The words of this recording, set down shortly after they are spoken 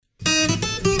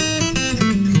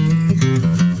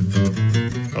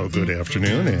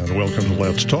afternoon, and welcome to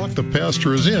Let's Talk. The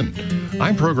pastor is in.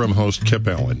 I'm program host Kip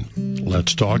Allen.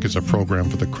 Let's Talk is a program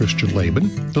for the Christian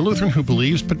layman, the Lutheran who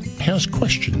believes but has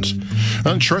questions.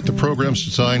 In short, the program's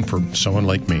designed for someone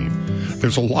like me.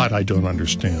 There's a lot I don't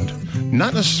understand.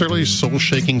 Not necessarily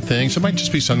soul-shaking things. It might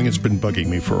just be something that's been bugging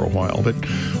me for a while. But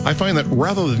I find that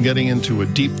rather than getting into a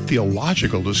deep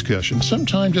theological discussion,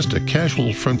 sometimes just a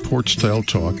casual front porch-style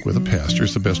talk with a pastor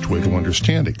is the best way to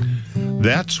understand it.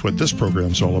 That's what this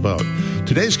program's all about.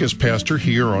 Today's guest pastor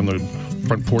here on the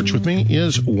front porch with me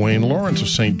is Wayne Lawrence of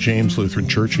St. James Lutheran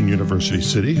Church in University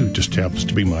City, who just happens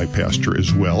to be my pastor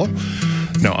as well.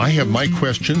 Now, I have my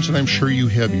questions, and I'm sure you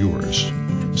have yours.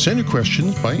 Send your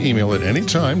questions by email at any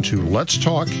time to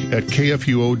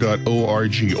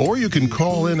letstalk@kfuo.org, or you can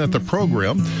call in at the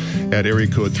program at area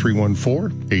code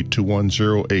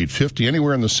 314-821-0850,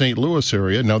 anywhere in the St. Louis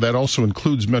area. Now, that also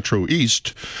includes Metro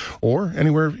East, or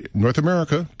anywhere in North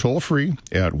America, toll-free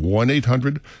at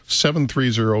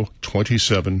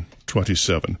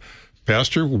 1-800-730-2727.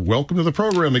 Pastor, welcome to the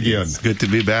program again. It's good to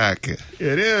be back.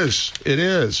 It is. It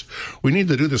is. We need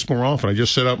to do this more often. I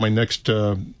just set out my next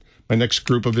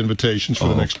group of invitations for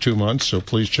the next 2 months, so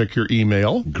please check your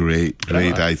email. Great.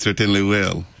 I certainly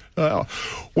will. Well,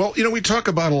 we talk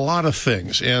about a lot of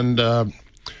things, and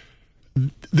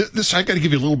this I got to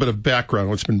give you a little bit of background on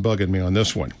what's been bugging me on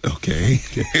this one. Okay.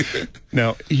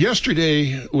 Now,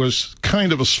 yesterday was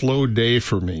kind of a slow day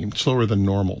for me, slower than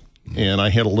normal, and I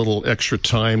had a little extra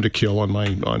time to kill on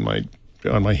my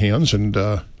hands, and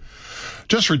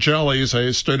just for jollies, I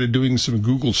started doing some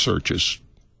Google searches,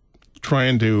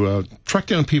 trying to track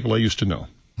down people I used to know.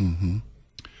 Mm-hmm.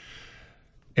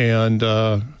 And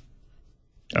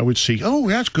I would see, oh,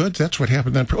 that's good. That's what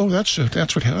happened. That's what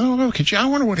happened. Oh, okay. I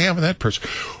wonder what happened to that person.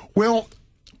 Well,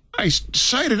 I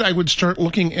decided I would start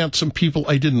looking at some people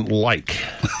I didn't like.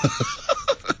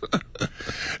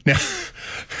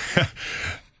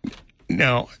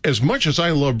 Now, as much as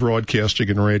I love broadcasting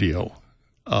and radio,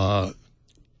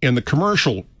 in the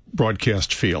commercial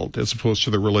broadcast field, as opposed to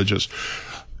the religious,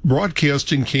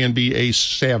 broadcasting can be a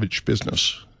savage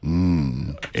business.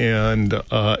 And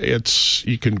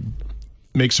you can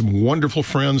make some wonderful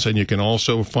friends, and you can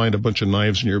also find a bunch of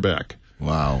knives in your back.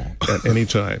 Wow. At any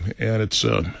time. And it's,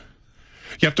 you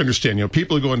have to understand,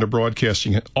 people who go into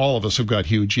broadcasting, all of us have got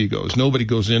huge egos. Nobody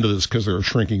goes into this because they're a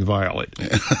shrinking violet,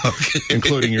 okay,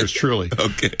 including yours truly.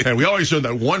 Okay. And we always know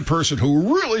that one person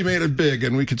who really made it big,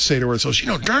 and we could say to ourselves,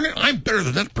 darn it, I'm better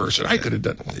than that person. I could have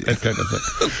done that kind of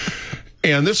thing.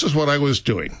 And this is what I was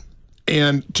doing.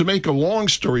 And to make a long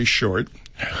story short,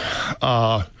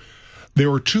 there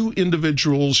were two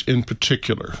individuals in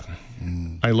particular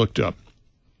I looked up.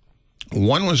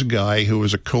 One was a guy who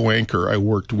was a co-anchor I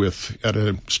worked with at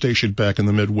a station back in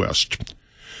the Midwest.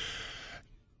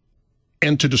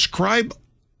 And to describe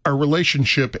our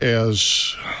relationship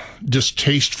as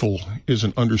distasteful is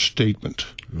an understatement.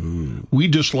 Ooh. We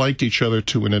disliked each other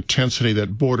to an intensity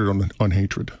that bordered on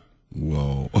hatred.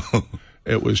 Whoa.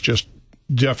 It was just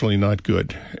definitely not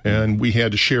good. And we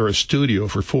had to share a studio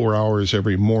for 4 hours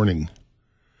every morning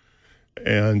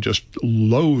and just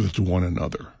loathed one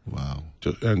another. Wow.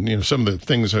 And, some of the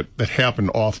things that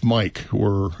happened off mic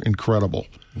were incredible.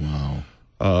 Wow.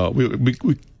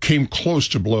 We came close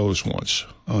to blows once.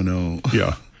 Oh, no.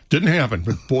 Yeah. Didn't happen,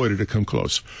 but boy, did it come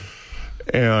close.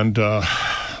 And to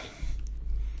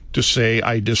say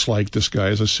I dislike this guy,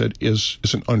 as I said, is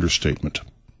an understatement.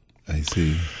 I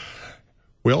see.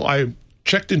 Well, I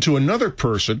checked into another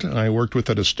person I worked with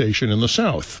at a station in the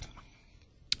South.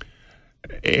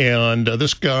 And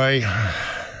this guy,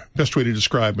 best way to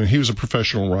describe him, he was a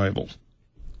professional rival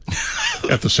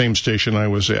at the same station I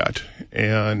was at.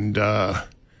 And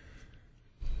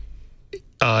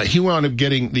he wound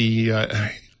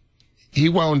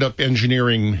up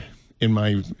engineering, in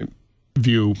my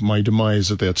view, my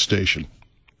demise at that station.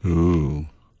 Ooh.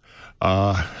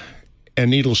 And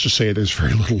needless to say, there's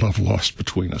very little love lost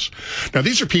between us. Now,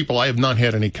 these are people I have not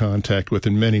had any contact with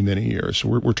in many, many years.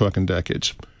 We're talking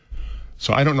decades.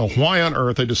 So I don't know why on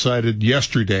earth I decided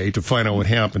yesterday to find out what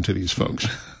happened to these folks.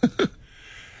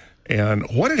 And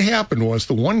what had happened was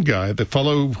the one guy, the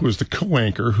fellow who was the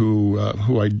co-anchor,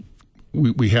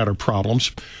 we had our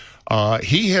problems.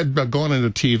 He had gone into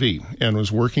TV and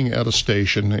was working at a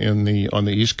station on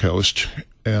the East Coast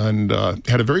and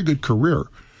had a very good career.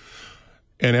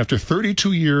 And after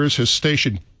 32 years, his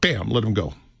station, bam, let him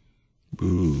go.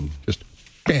 Ooh. Just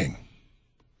bang.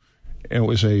 And it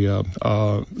was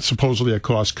supposedly a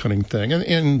cost-cutting thing.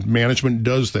 And management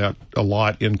does that a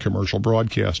lot in commercial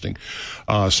broadcasting.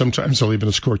 Sometimes they'll even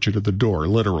escort you to the door,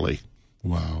 literally.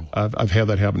 Wow. I've had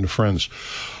that happen to friends.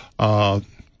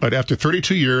 But after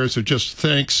 32 years of just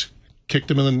thanks, kicked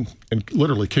him in and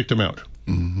literally kicked him out.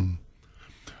 Mm-hmm.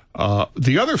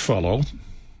 The other fellow,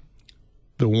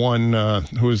 the one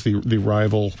who is the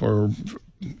rival or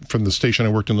from the station I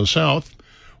worked in the South,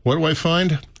 what do I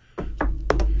find?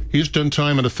 He's done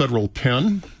time in a federal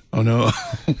pen. Oh no!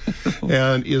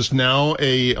 And is now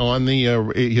he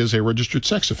is a registered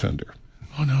sex offender.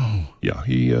 Oh no! Yeah,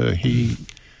 he.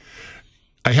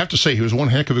 I have to say he was one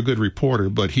heck of a good reporter,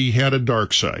 but he had a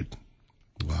dark side.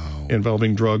 Wow!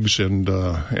 Involving drugs and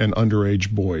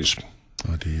underage boys.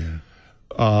 Oh dear.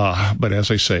 But as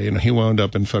I say, he wound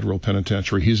up in federal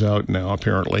penitentiary. He's out now,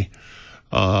 apparently.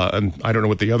 And I don't know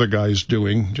what the other guy's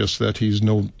doing, just that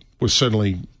was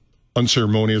suddenly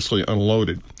unceremoniously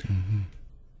unloaded. Mm-hmm.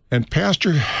 And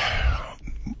Pastor,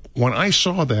 when I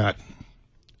saw that,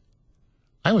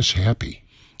 I was happy.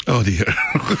 Oh dear.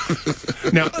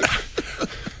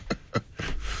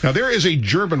 Now there is a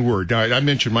German word. Now, I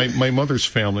mentioned my mother's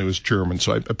family was German,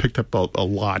 so I picked up a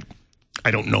lot.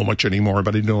 I don't know much anymore,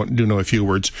 but I do know a few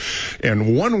words.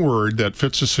 And one word that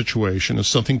fits the situation is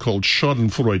something called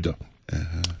Schadenfreude.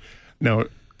 Uh-huh. Now,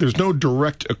 there's no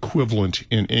direct equivalent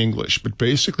in English, but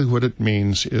basically what it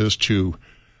means is to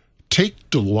take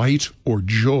delight or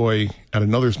joy at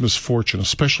another's misfortune,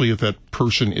 especially if that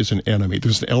person is an enemy.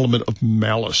 There's an element of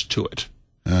malice to it.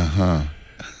 Uh-huh.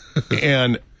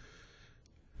 And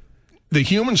the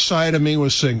human side of me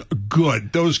was saying,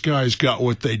 good, those guys got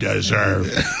what they deserve.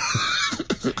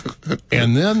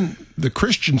 And then the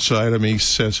Christian side of me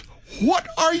says, what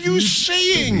are you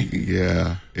saying?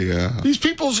 Yeah. These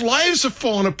people's lives have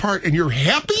fallen apart and you're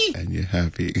happy? And you're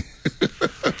happy.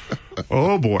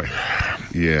 Oh, boy.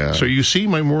 Yeah. So you see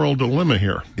my moral dilemma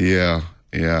here. Yeah,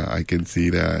 I can see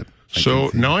that.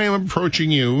 So now I am approaching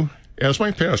you as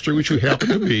my pastor, which you happen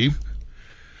to be,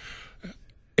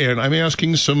 and I'm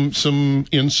asking some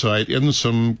insight and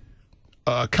some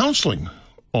counseling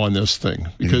on this thing.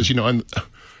 Because,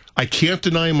 I can't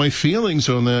deny my feelings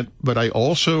on that, but I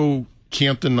also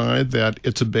can't deny that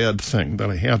it's a bad thing that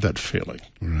I have that feeling.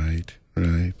 Right.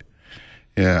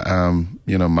 Yeah,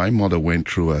 my mother went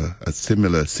through a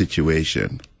similar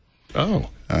situation. Oh.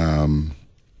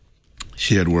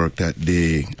 She had worked at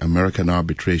the American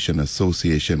Arbitration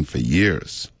Association for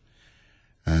years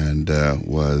and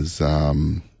was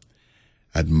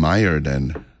admired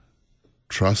and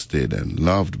trusted and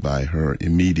loved by her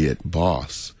immediate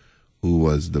boss, who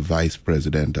was the vice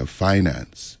president of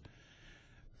finance,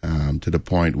 to the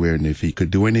point where if he could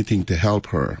do anything to help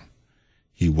her,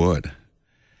 he would.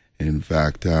 In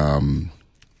fact,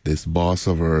 this boss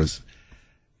of hers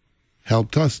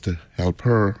helped us to help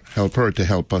her to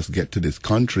help us get to this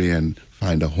country and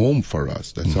find a home for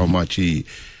us. That's how much he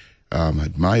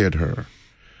admired her.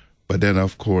 But then,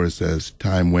 of course, as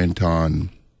time went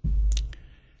on,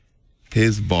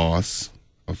 his boss,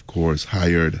 of course,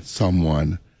 hired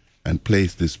someone and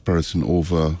placed this person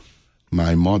over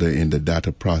my mother in the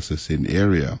data processing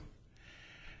area.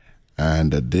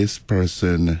 And this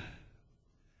person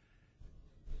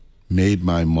made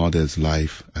my mother's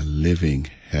life a living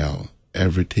hell.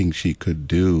 Everything she could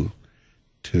do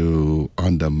to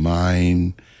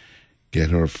undermine, get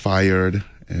her fired.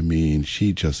 I mean,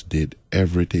 she just did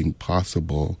everything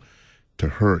possible to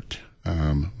hurt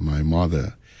my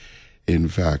mother. In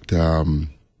fact,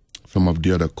 some of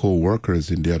the other co-workers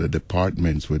in the other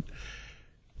departments would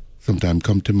sometimes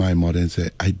come to my mother and say,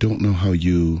 I don't know how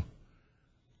you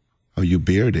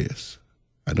bear this.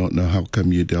 I don't know how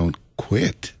come you don't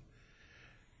quit.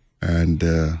 And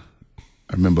I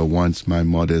remember once my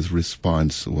mother's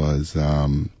response was,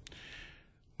 when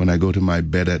I go to my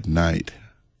bed at night,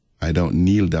 I don't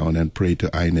kneel down and pray to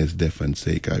Ines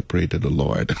Defonseca. I pray to the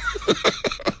Lord.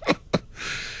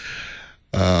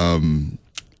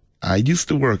 I used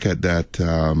to work at that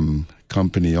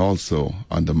company also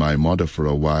under my mother for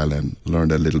a while and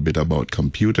learned a little bit about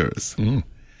computers. Mm.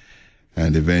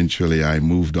 And eventually I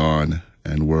moved on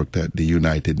and worked at the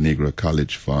United Negro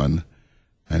College Fund.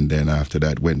 And then after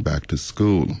that went back to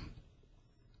school.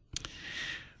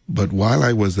 But while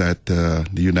I was at the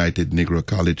United Negro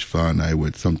College Fund, I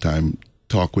would sometimes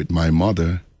talk with my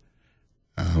mother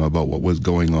about what was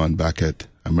going on back at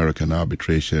American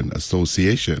Arbitration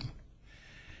Association.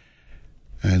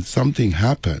 And something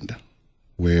happened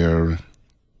where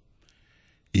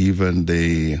even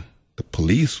the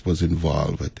police was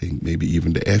involved. I think maybe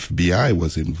even the FBI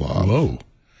was involved. Whoa.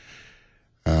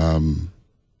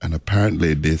 And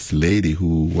apparently this lady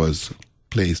who was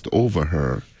placed over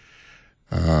her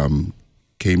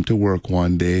came to work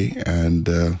one day and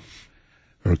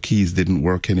her keys didn't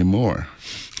work anymore.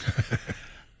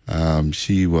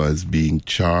 She was being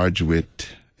charged with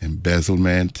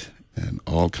embezzlement and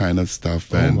all kind of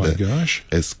stuff, Oh and my gosh.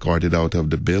 escorted out of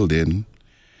the building.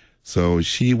 So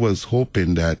she was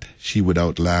hoping that she would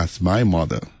outlast my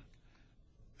mother,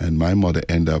 and my mother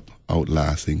ended up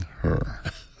outlasting her.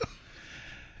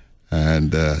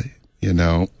 And, you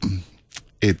know,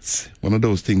 it's one of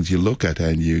those things you look at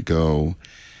and you go,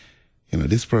 you know,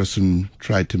 this person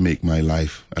tried to make my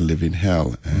life a living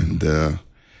hell, and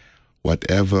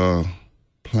whatever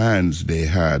plans they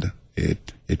had,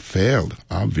 it failed,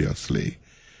 obviously.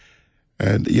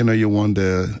 And, you know, you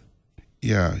wonder,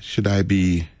 yeah, should I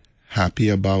be happy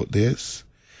about this?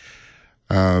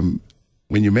 When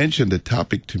you mentioned the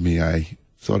topic to me, I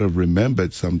sort of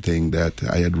remembered something that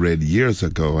I had read years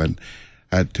ago and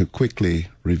had to quickly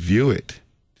review it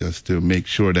just to make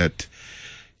sure that,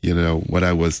 you know, what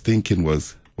I was thinking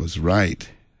was right.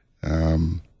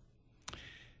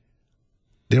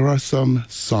 There are some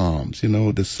Psalms, you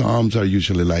know, the Psalms are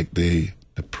usually like the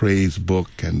praise book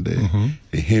and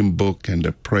the hymn book and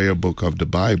the prayer book of the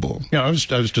Bible. Yeah, I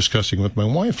was discussing with my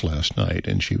wife last night,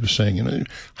 and she was saying, you know,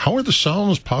 how are the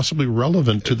Psalms possibly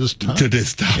relevant to this topic? To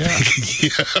this topic,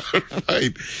 yeah,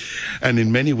 right. And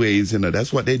in many ways, you know,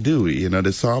 that's what they do. You know,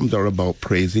 the Psalms are about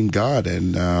praising God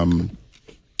and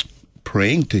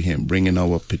praying to Him, bringing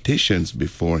our petitions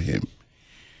before Him.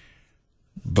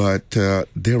 But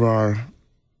there are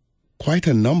quite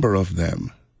a number of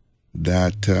them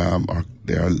that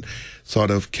they are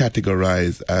sort of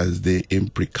categorized as the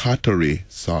imprecatory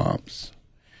Psalms.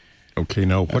 Okay,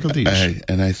 now what are these?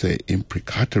 And I say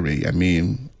imprecatory. I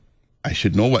mean, I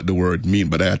should know what the word means,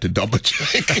 but I had to double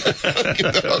check.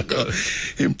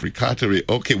 Imprecatory,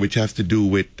 okay, which has to do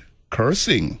with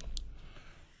cursing,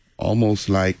 almost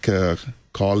like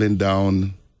calling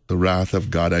down the wrath of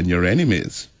God on your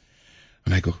enemies.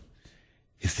 And I go,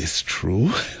 is this true?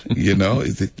 You know,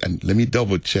 is it? And let me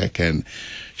double check. And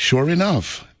sure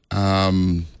enough,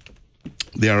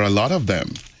 there are a lot of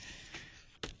them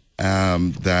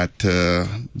that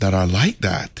are like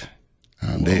that.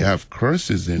 They have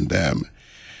curses in them.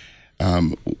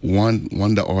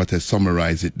 One the author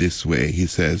summarized it this way. He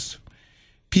says,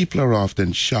 people are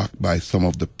often shocked by some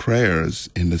of the prayers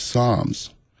in the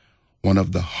Psalms. One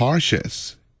of the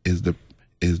harshest is the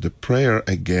prayer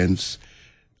against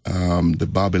the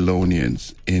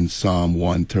Babylonians in Psalm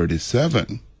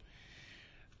 137.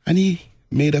 And he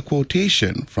made a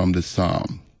quotation from the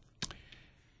Psalm.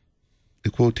 The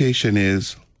quotation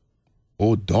is,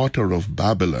 O daughter of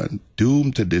Babylon,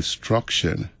 doomed to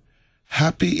destruction,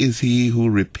 happy is he who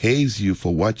repays you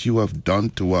for what you have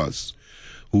done to us,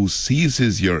 who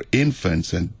seizes your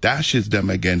infants and dashes them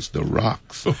against the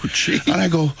rocks. Oh, gee. And I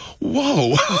go,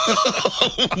 whoa,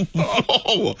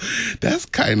 whoa, that's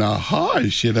kind of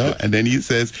harsh, you know. And then he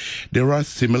says, there are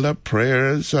similar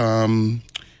prayers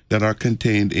that are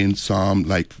contained in Psalm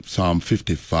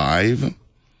 55,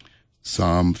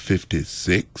 Psalm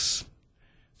 56,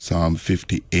 Psalm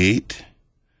 58,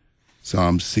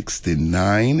 Psalm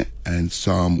 69, and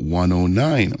Psalm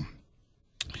 109.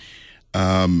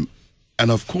 And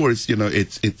of course, you know,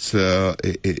 it's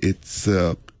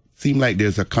seem like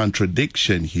there's a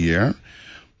contradiction here,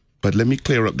 but let me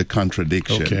clear up the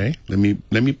contradiction. Okay. Let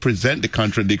me present the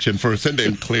contradiction first and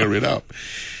then clear it up.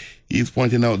 He's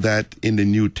pointing out that in the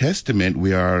New Testament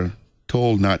we are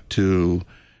told not to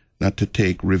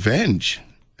take revenge,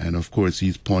 and of course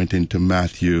he's pointing to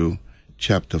Matthew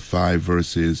chapter 5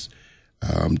 verses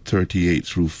 38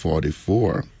 through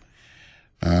 44.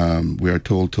 We are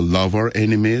told to love our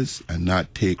enemies and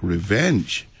not take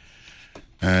revenge.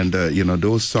 And, you know,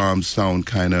 those Psalms sound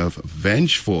kind of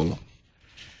vengeful.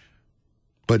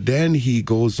 But then he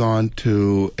goes on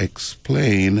to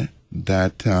explain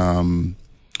that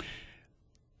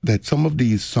that some of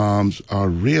these Psalms are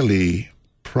really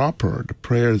proper. The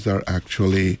prayers are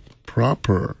actually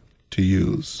proper to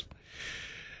use.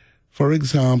 For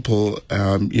example,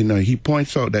 you know, he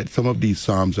points out that some of these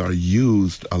Psalms are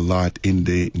used a lot in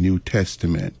the New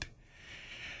Testament.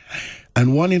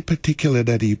 And one in particular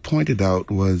that he pointed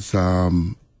out was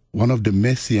one of the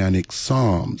Messianic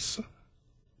Psalms,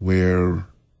 where,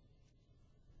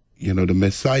 you know, the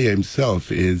Messiah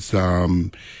himself is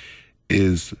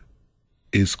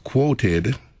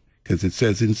quoted, because it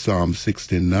says in Psalm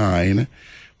 69,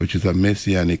 which is a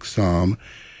Messianic Psalm,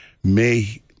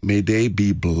 may they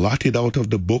be blotted out of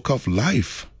the book of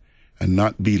life and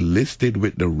not be listed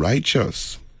with the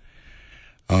righteous.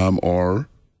 Or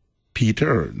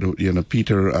Peter, you know,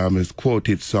 Peter has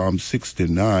quoted Psalm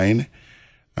 69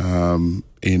 and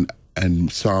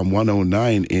Psalm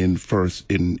 109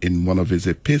 in one of his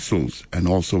epistles, and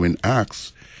also in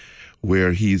Acts,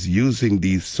 where he's using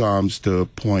these Psalms to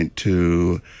point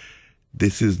to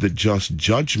this is the just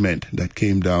judgment that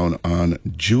came down on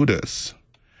Judas,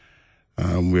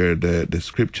 where the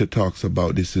scripture talks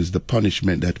about this is the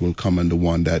punishment that will come on the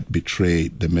one that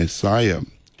betrayed the Messiah.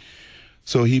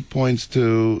 So he points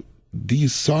to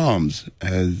these psalms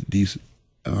as these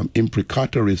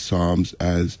imprecatory psalms,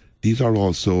 as these are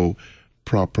also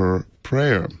proper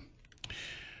prayer.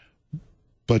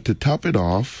 But to top it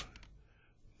off,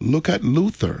 look at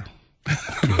Luther.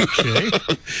 Okay.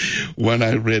 When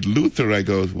I read Luther, I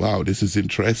go, wow, this is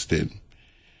interesting.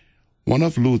 One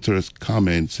of Luther's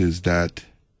comments is that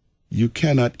you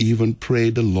cannot even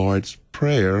pray the Lord's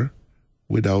Prayer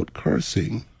without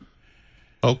cursing.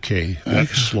 Okay, that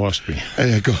just lost me.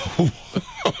 And I go,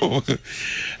 whoa.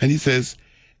 And he says,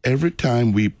 every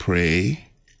time we pray,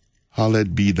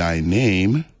 hallowed be thy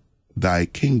name, thy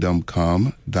kingdom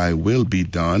come, thy will be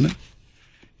done,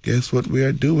 guess what we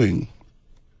are doing?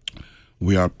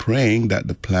 We are praying that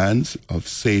the plans of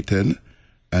Satan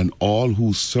and all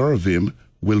who serve him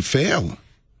will fail,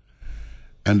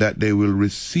 and that they will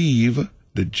receive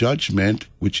the judgment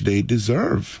which they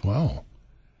deserve. Wow.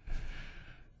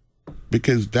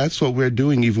 Because that's what we're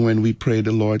doing even when we pray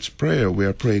the Lord's Prayer.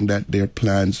 We're praying that their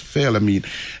plans fail. I mean,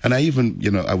 and I even,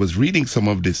 I was reading some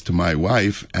of this to my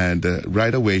wife, and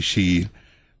right away she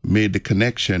made the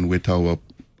connection with our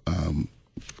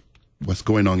what's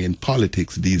going on in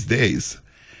politics these days.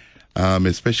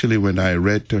 Especially when I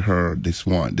read to her this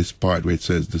part where it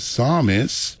says the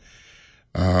psalmist,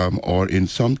 or in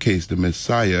some case the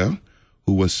Messiah,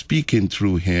 who was speaking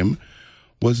through him,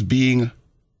 was being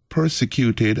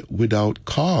persecuted without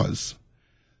cause,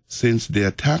 since the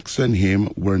attacks on him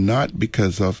were not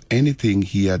because of anything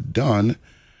he had done,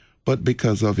 but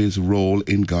because of his role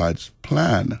in God's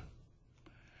plan.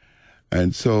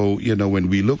 And so, when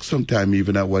we look sometime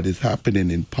even at what is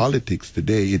happening in politics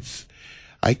today,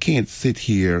 I can't sit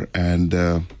here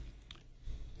and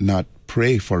not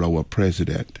pray for our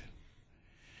president.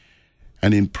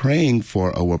 And in praying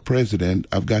for our president,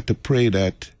 I've got to pray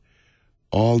that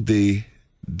all the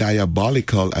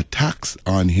diabolical attacks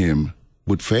on him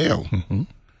would fail. Mm-hmm.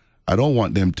 I don't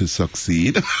want them to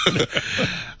succeed.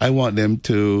 I want them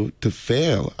to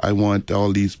fail. I want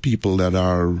all these people that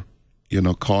are,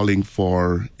 calling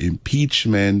for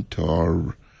impeachment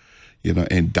or,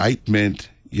 indictment,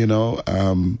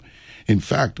 in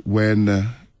fact, when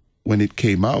it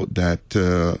came out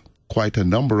that quite a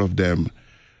number of them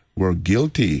were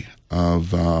guilty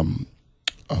of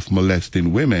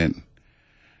molesting women,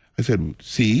 I said,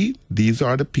 see, these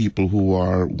are the people who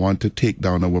want to take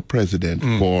down our president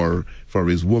for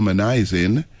his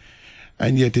womanizing,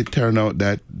 and yet it turned out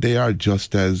that they are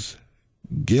just as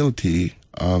guilty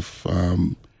of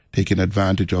taking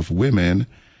advantage of women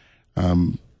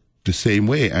the same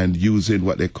way, and using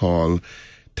what they call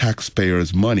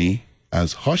taxpayers' money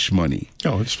as hush money.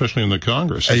 Oh, especially in the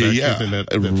Congress.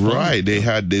 Right. They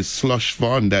had this slush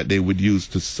fund that they would use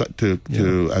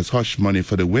to as hush money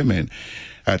for the women.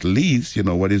 At least,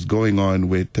 what is going on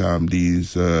with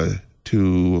these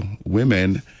two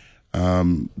women,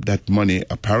 that money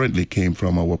apparently came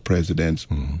from our president's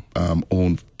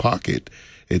own pocket.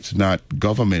 It's not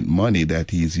government money that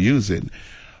he's using.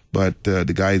 But the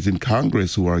guys in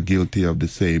Congress who are guilty of the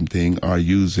same thing are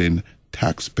using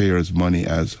taxpayers' money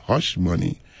as hush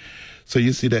money. So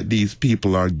you see that these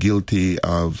people are guilty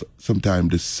of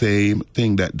sometimes the same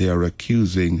thing that they are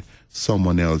accusing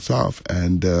someone else of.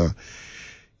 And,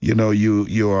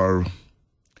 you are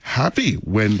happy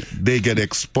when they get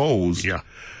exposed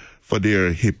for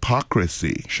their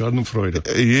hypocrisy. Schadenfreude.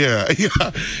 Yeah.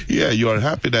 You are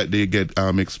happy that they get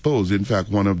exposed. In fact,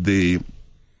 one of the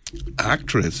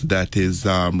actress that is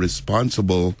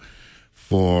responsible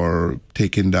for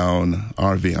taking down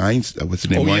Harvey Weinstein. What's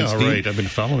his name? Weinstein? Yeah, right. I've been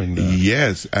following that.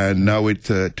 Yes, and now it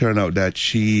turned out that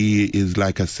she is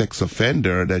like a sex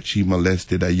offender, that she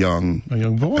molested a young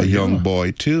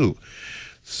boy too.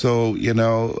 So,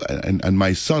 and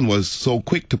my son was so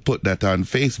quick to put that on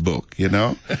Facebook,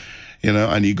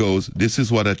 and he goes, this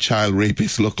is what a child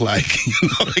rapist look like.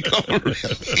 Oh, really?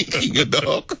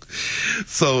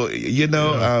 So,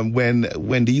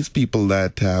 when these people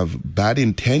that have bad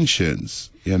intentions,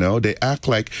 they act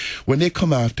like when they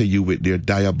come after you with their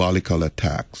diabolical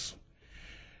attacks,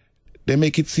 they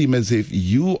make it seem as if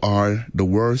you are the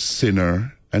worst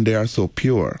sinner and they are so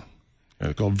pure.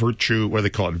 It's called virtue, what do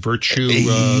they call it? Virtue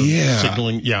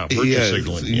signaling. Yeah, virtue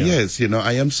signaling. Yeah. Yes,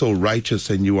 I am so righteous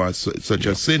and you are such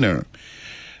a sinner.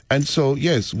 And so,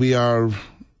 yes, we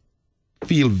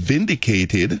feel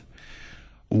vindicated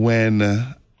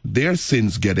when their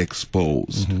sins get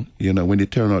exposed. Mm-hmm. When they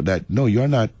turn out that, no, you're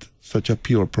not such a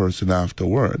pure person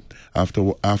afterward.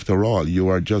 After all, you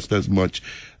are just as much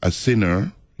a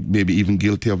sinner, maybe even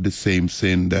guilty of the same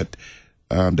sin that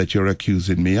you're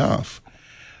accusing me of.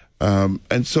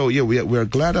 And so, yeah, we're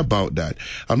glad about that.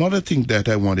 Another thing that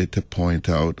I wanted to point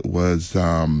out was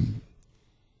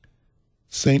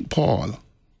St. Paul.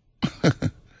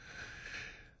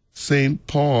 St.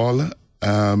 Paul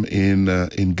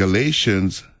in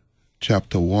Galatians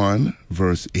chapter 1,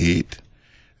 verse 8,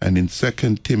 and in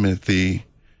 2 Timothy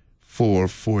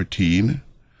 4:14,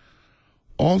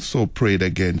 also prayed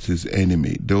against his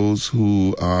enemy, those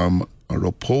who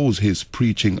oppose his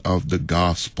preaching of the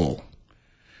gospel.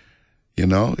 You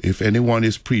know, if anyone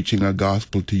is preaching a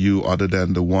gospel to you other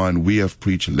than the one we have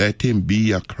preached, let him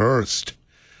be accursed.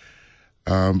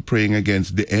 Praying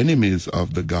against the enemies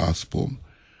of the gospel.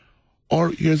 Or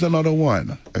here's another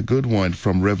one, a good one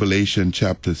from Revelation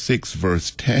chapter 6,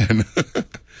 verse 10,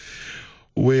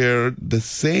 where the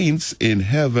saints in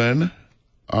heaven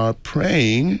are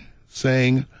praying,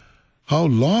 saying, "How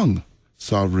long,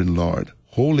 sovereign Lord,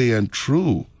 holy and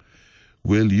true,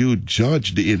 will you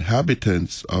judge the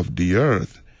inhabitants of the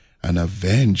earth and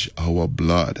avenge our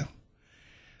blood?"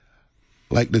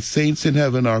 Like the saints in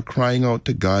heaven are crying out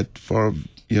to God for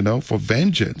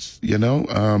vengeance.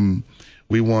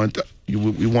 We want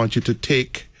you to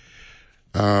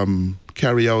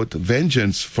carry out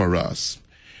vengeance for us.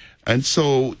 And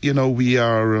so,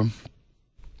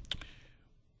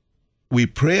 we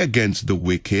pray against the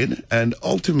wicked, and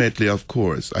ultimately, of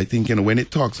course, I think, when it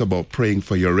talks about praying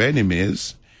for your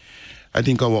enemies, I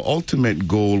think our ultimate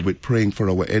goal with praying for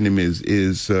our enemies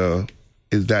is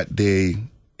that they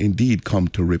indeed come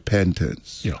to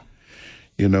repentance. Yeah.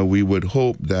 We would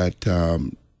hope that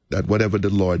that whatever the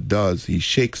Lord does, he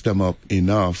shakes them up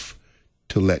enough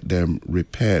to let them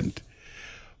repent.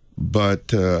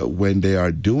 But when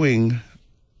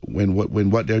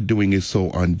what they're doing is so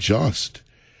unjust,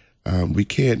 we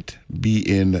can't be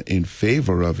in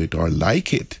favor of it or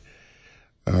like it.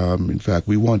 In fact,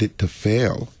 we want it to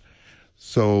fail.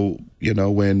 So,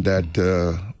 when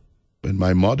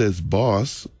my mother's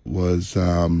boss was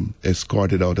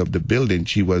escorted out of the building,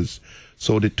 she was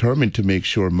so determined to make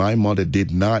sure my mother did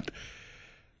not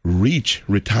reach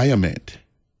retirement.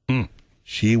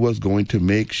 She was going to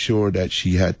make sure that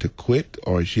she had to quit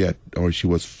or she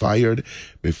was fired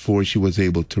before she was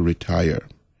able to retire.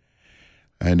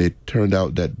 And it turned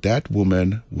out that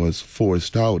woman was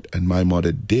forced out, and my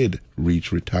mother did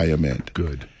reach retirement.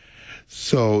 Good.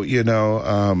 So,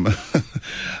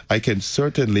 I can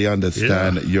certainly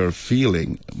understand your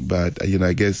feeling, but,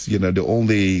 I guess, the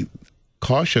only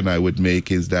caution I would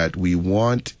make is that we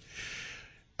want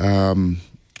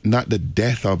not the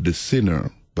death of the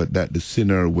sinner, but that the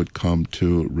sinner would come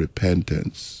to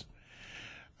repentance.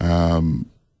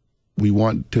 We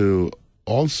want to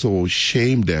also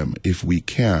shame them if we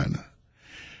can.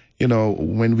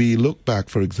 When we look back,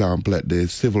 for example, at the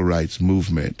civil rights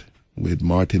movement with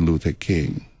Martin Luther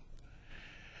King,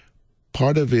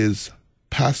 part of his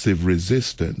passive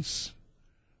resistance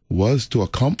was to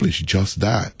accomplish just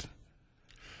that.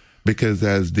 Because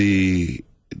as the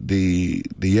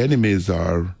enemies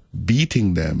are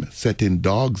beating them, setting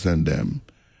dogs on them,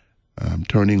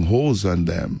 turning holes on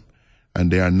them,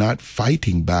 and they are not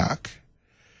fighting back,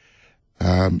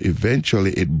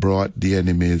 eventually it brought the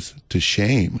enemies to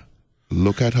shame.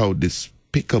 Look at how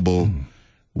despicable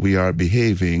we are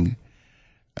behaving,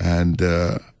 and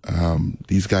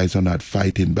these guys are not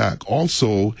fighting back.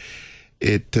 Also,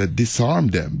 it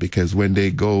disarmed them, because when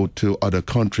they go to other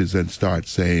countries and start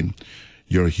saying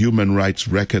your human rights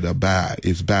record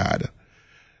is bad,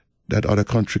 that other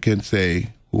country can say,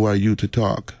 who are you to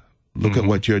talk? Look at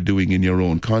what you're doing in your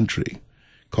own country.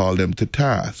 Call them to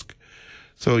task.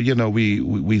 So,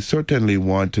 we certainly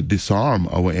want to disarm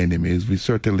our enemies. We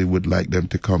certainly would like them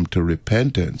to come to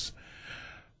repentance.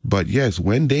 But yes,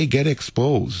 when they get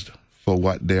exposed for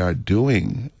what they are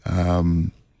doing,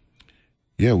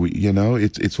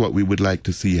 it's what we would like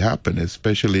to see happen,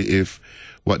 especially if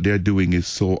what they're doing is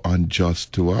so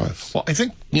unjust to us. Well, I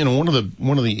think, one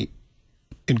of the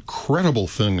incredible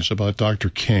things about Dr.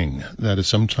 King that is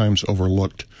sometimes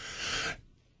overlooked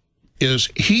is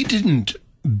he didn't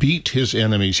beat his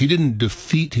enemies. He didn't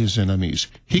defeat his enemies.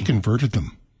 He converted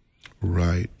them.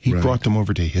 Right. He brought them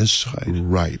over to his side.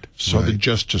 Right. So the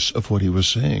justice of what he was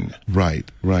saying. Right.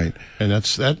 And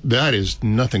that is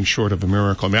nothing short of a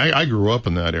miracle. I mean, I grew up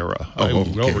in that era. I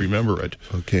well remember it.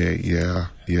 Okay. Yeah.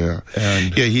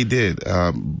 And he did.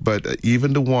 But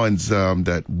even the ones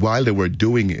that while they were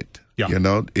doing it,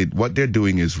 what they're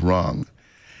doing is wrong.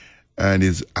 And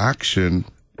his action,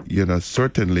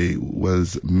 certainly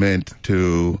was meant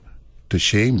to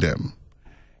shame them.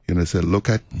 Say, look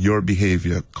at your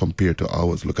behavior compared to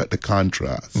ours. Look at the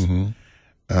contrast,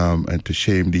 and to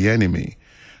shame the enemy.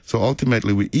 So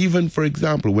ultimately, even, for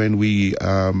example, when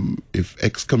if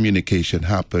excommunication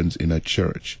happens in a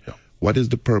church, what is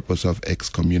the purpose of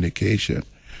excommunication?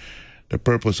 The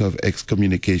purpose of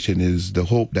excommunication is the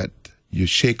hope that you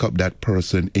shake up that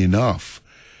person enough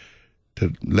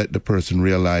to let the person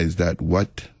realize that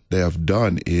what they have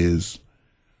done is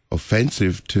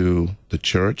offensive to the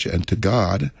church and to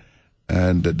God,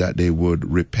 and that they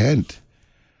would repent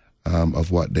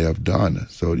of what they have done.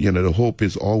 So, the hope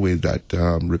is always that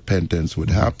repentance would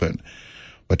happen.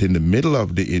 But in the middle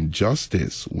of the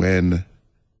injustice, when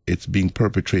it's being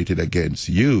perpetrated against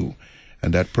you,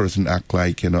 and that person act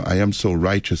like, I am so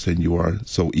righteous and you are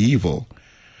so evil,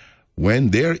 when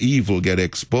their evil get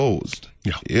exposed,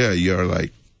 you're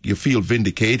like, you feel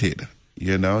vindicated.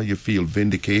 You feel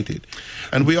vindicated.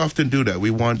 And we often do that.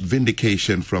 We want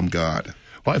vindication from God.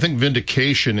 Well, I think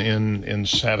vindication and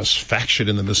satisfaction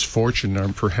in the misfortune are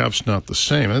perhaps not the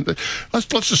same. Let's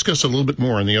discuss a little bit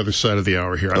more on the other side of the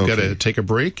hour here. I've got to take a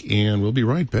break, and we'll be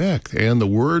right back. And the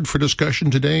word for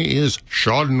discussion today is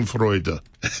Schadenfreude.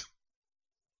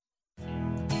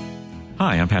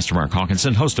 Hi, I'm Pastor Mark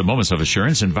Hawkinson, host of Moments of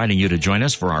Assurance, inviting you to join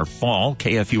us for our fall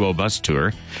KFUO bus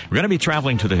tour. We're going to be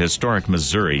traveling to the historic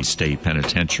Missouri State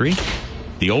Penitentiary,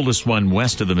 the oldest one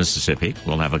west of the Mississippi.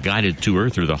 We'll have a guided tour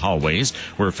through the hallways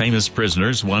where famous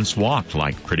prisoners once walked,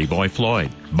 like Pretty Boy Floyd,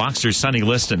 boxers Sonny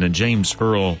Liston, and James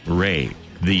Earl Ray.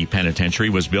 The penitentiary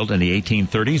was built in the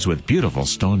 1830s with beautiful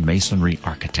stone masonry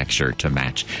architecture to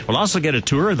match. We'll also get a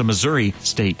tour of the Missouri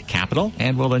State Capitol,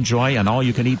 and we'll enjoy an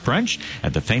all-you-can-eat brunch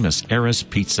at the famous Eris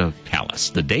Pizza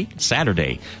Palace. The date,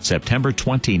 Saturday, September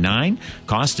 29.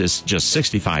 Cost is just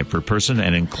 $65 per person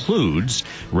and includes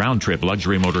round-trip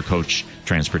luxury motor coach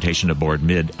transportation aboard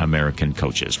Mid-American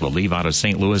coaches. We'll leave out of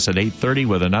St. Louis at 8:30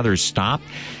 with another stop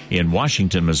in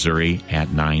Washington, Missouri at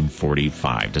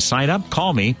 9:45. To sign up,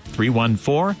 call me,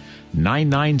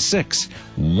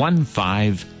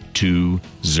 314-996-1520.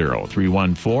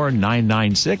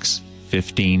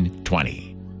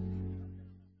 314-996-1520.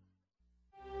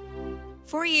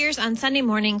 4 years on Sunday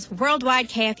mornings, Worldwide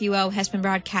KFUO has been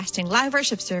broadcasting live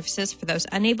worship services for those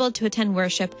unable to attend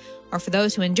worship or for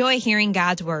those who enjoy hearing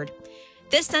God's Word.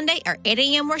 This Sunday, our 8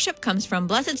 a.m. worship comes from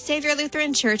Blessed Savior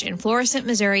Lutheran Church in Florissant,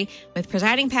 Missouri, with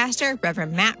presiding pastor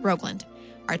Reverend Matt Rogland.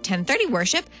 Our 10:30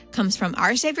 worship comes from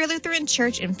Our Savior Lutheran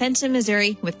Church in Fenton,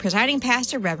 Missouri, with presiding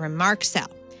pastor Reverend Mark Sell.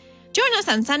 Join us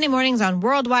on Sunday mornings on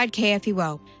Worldwide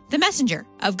KFUO, the messenger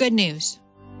of good news.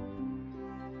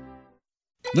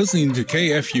 Listening to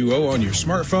KFUO on your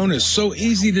smartphone is so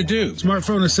easy to do.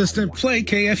 Smartphone assistant, play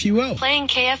KFUO. Playing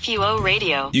KFUO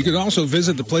radio. You can also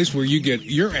visit the place where you get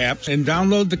your apps and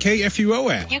download the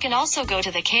KFUO app. You can also go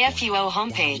to the KFUO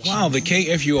homepage. Wow, the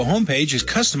KFUO homepage is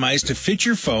customized to fit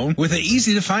your phone with an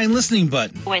easy-to-find listening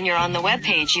button. When you're on the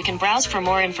webpage, you can browse for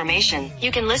more information.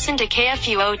 You can listen to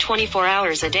KFUO 24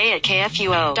 hours a day at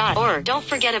KFUO.org. Don't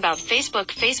forget about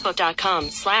Facebook,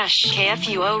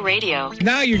 facebook.com/KFUO radio.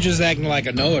 Now you're just acting like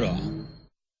a know-it-all.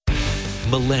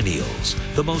 Millennials,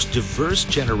 the most diverse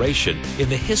generation in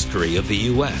the history of the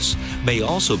U.S., may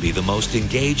also be the most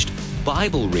engaged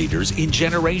Bible readers in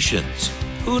generations.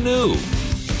 Who knew?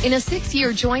 In a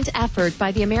 6-year joint effort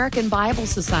by the American Bible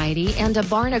Society and a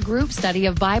Barna Group study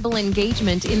of Bible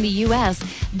engagement in the U.S.,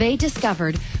 they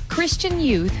discovered Christian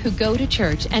youth who go to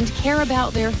church and care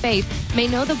about their faith may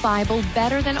know the Bible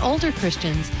better than older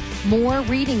Christians, more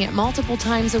reading it multiple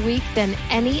times a week than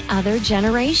any other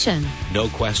generation. No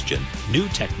question, new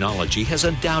technology has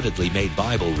undoubtedly made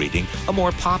Bible reading a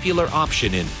more popular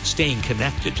option in staying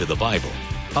connected to the Bible.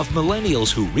 Of millennials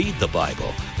who read the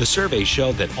Bible, the surveys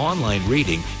show that online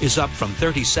reading is up from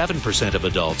 37% of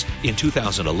adults in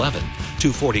 2011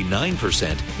 to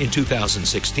 49% in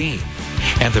 2016.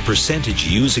 And the percentage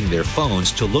using their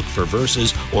phones to look for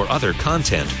verses or other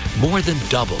content more than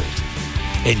doubled.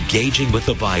 Engaging with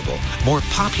the Bible, more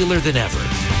popular than ever.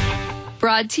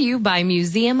 Brought to you by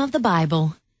Museum of the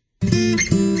Bible.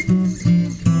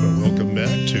 Welcome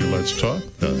back to Let's Talk.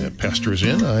 Pastor is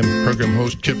in. I'm program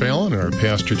host Kip Allen. Our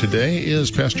pastor today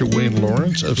is Pastor Wayne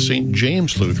Lawrence of St.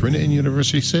 James Lutheran in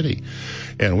University City.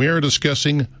 And we are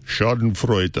discussing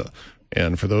Schadenfreude.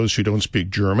 And for those who don't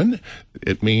speak German,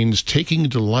 it means taking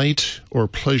delight or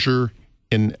pleasure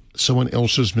in someone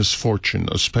else's misfortune,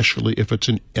 especially if it's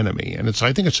an enemy. And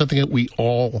I think it's something that we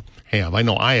all have. I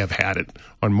know I have had it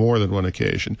on more than one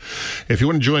occasion. If you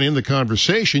want to join in the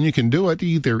conversation, you can do it.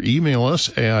 Either email us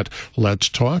at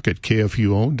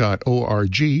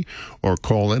letstalk@kfuo.org or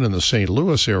call in the St.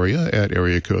 Louis area at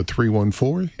area code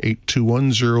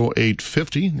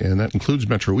 314-821-0850, and that includes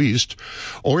Metro East,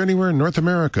 or anywhere in North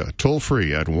America, toll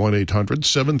free at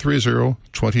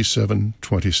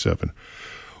 1-800-730-2727.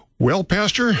 Well,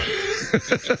 Pastor,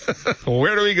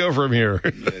 where do we go from here?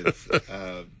 Yes,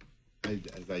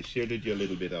 as I shared with you a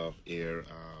little bit off air,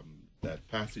 that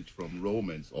passage from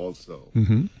Romans also,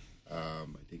 I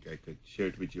think I could share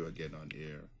it with you again on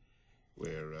air,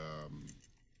 where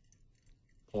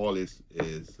Paul is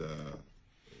in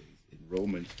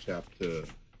Romans chapter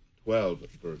 12,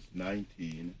 verse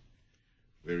 19,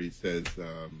 where he says,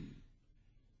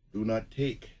 "Do not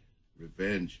take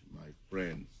revenge, my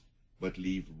friends, but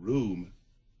leave room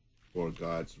for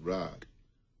God's wrath.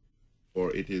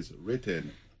 For it is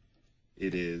written,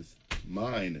 it is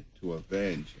mine to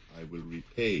avenge, I will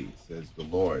repay, says the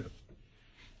Lord."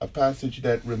 A passage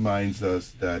that reminds us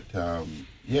that,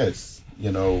 yes,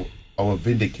 our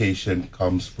vindication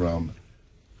comes from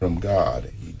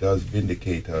God. He does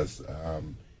vindicate us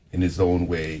in his own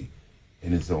way,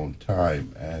 in his own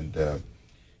time. And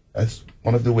that's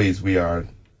one of the ways we are,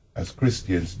 as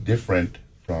Christians, different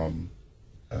from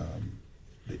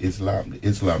the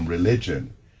Islam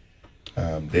religion.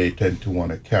 They tend to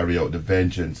want to carry out the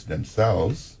vengeance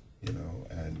themselves,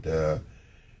 and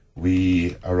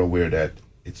we are aware that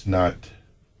it's not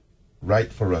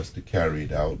right for us to carry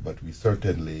it out, but we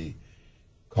certainly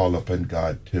call upon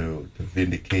God to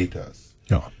vindicate us,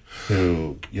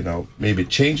 to maybe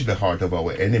change the heart of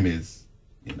our enemies,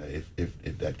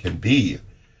 if that can be,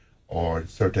 or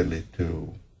certainly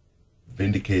to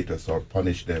vindicate us or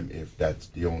punish them if that's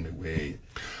the only way.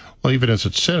 Well, even as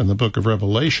it said in the book of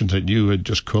Revelation that you had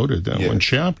just quoted, that one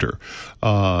chapter,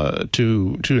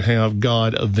 to have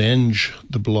God avenge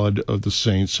the blood of the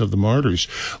saints, of the martyrs.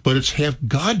 But it's have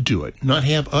God do it, not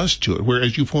have us do it.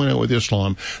 Whereas you point out with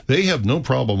Islam, they have no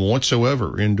problem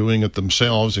whatsoever in doing it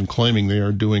themselves and claiming they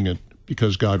are doing it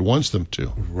because God wants them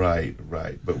to. Right.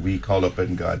 But we call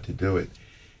upon God to do it.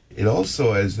 It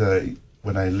also, as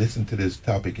when I listen to this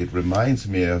topic, it reminds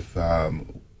me of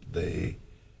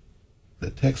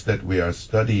the text that we are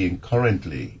studying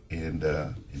currently in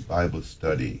Bible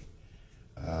study,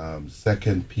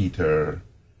 2 Peter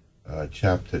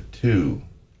chapter 2,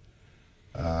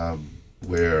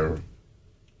 where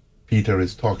Peter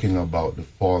is talking about the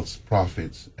false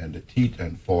prophets and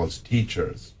false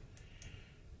teachers.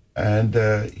 And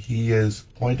he is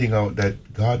pointing out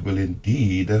that God will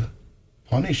indeed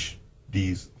punish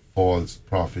these false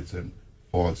prophets and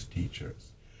false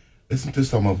teachers. Listen to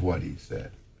some of what he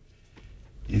said.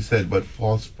 He said, "But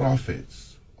false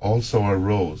prophets also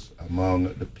arose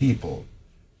among the people,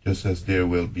 just as there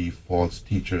will be false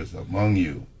teachers among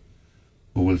you,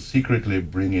 who will secretly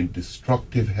bring in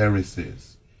destructive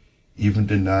heresies, even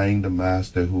denying the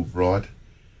master who bought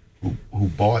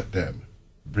them,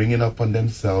 bringing upon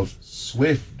themselves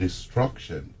swift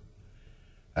destruction.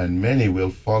 And many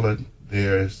will follow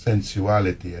their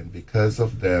sensuality, and because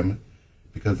of them,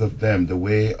 the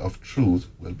way of truth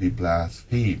will be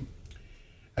blasphemed.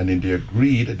 And in their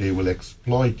greed, they will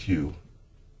exploit you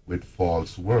with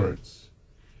false words.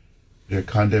 Their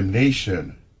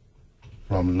condemnation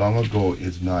from long ago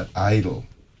is not idle,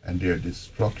 and their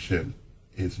destruction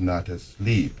is not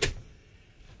asleep."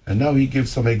 And now he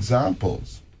gives some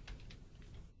examples.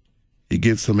 He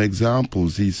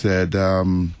said,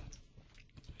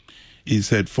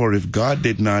 "For if God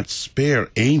did not spare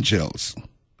angels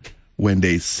when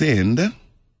they sinned,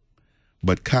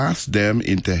 but cast them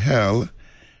into hell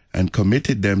and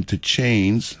committed them to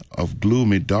chains of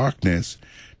gloomy darkness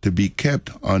to be kept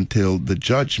until the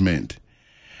judgment.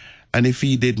 And if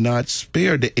he did not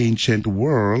spare the ancient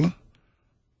world,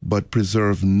 but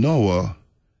preserved Noah,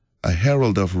 a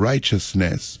herald of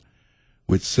righteousness,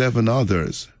 with 7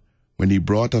 others, when he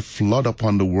brought a flood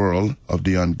upon the world of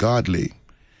the ungodly,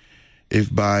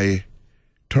 if by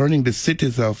turning the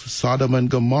cities of Sodom and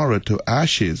Gomorrah to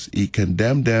ashes, he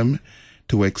condemned them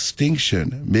to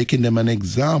extinction, making them an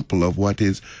example of what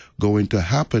is going to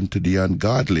happen to the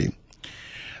ungodly.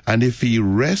 And if he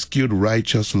rescued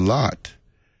righteous Lot,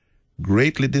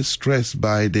 greatly distressed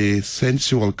by the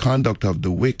sensual conduct of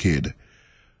the wicked,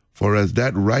 for as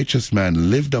that righteous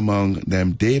man lived among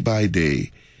them day by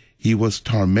day, he was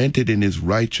tormented in his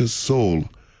righteous soul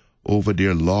over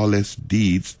their lawless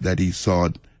deeds that he saw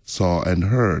and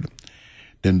heard.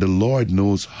 Then the Lord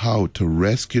knows how to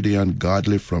rescue the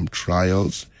ungodly from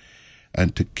trials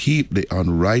and to keep the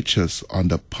unrighteous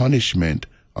under punishment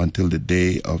until the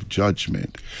day of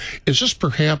judgment. Is this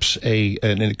perhaps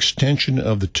an extension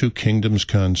of the two kingdoms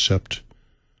concept,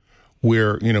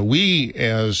 where we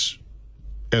as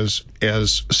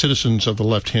citizens of the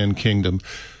left-hand kingdom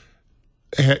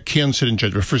can sit in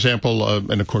judgment? For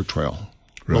example, in a court trial,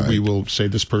 right, we will say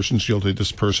this person's guilty,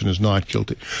 this person is not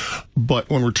guilty. But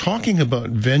when we're talking about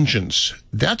vengeance,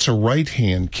 that's a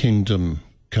right-hand kingdom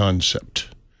concept,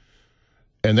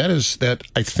 and that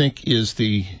I think is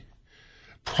the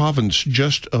province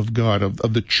just of God,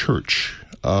 of the church.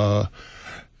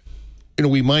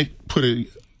 We might put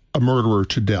a murderer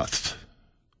to death.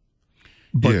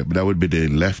 But that would be the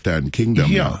left-hand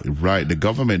kingdom. Yeah. Now. Right. The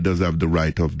government does have the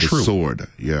right of the sword.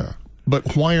 Yeah.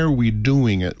 But why are we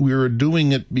doing it? We are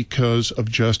doing it because of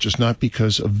justice, not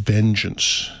because of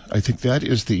vengeance. I think that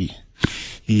is the...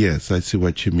 Yes, I see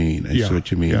what you mean. I see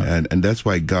what you mean. Yeah. And that's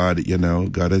why God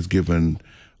has given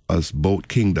us both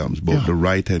kingdoms, both the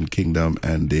right-hand kingdom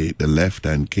and the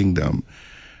left-hand kingdom,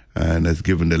 and has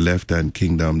given the left-hand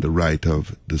kingdom the right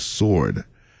of the sword.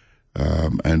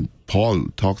 And Paul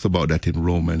talks about that in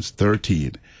Romans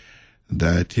 13,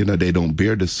 that, they don't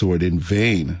bear the sword in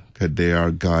vain, because they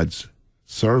are God's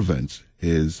servants,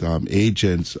 his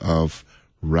agents of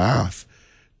wrath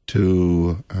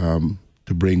to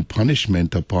bring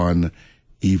punishment upon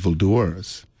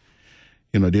evildoers.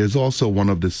 There's also one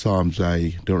of the Psalms,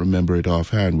 I don't remember it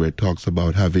offhand, where it talks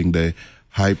about having the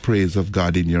high praise of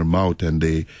God in your mouth and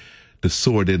the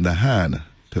sword in the hand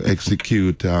to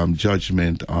execute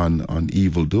judgment on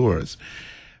evildoers.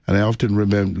 And I often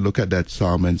look at that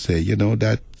Psalm and say,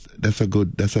 that's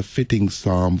a fitting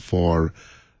Psalm for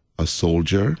a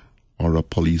soldier or a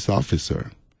police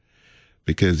officer,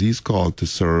 because he's called to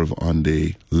serve on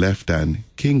the left-hand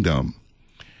kingdom.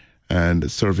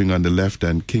 And serving on the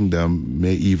left-hand kingdom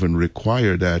may even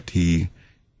require that he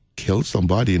kill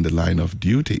somebody in the line of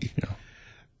duty. Yeah.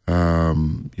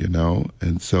 And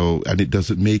it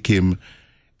doesn't make him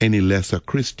any less a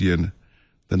Christian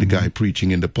than the guy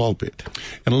preaching in the pulpit.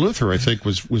 And Luther, I think,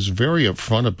 was very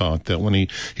upfront about that when he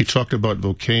talked about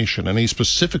vocation, and he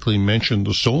specifically mentioned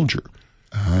the soldier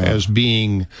as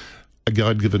being a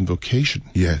God-given vocation.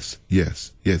 Yes,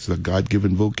 a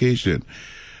God-given vocation.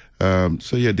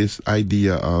 This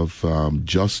idea of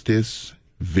justice,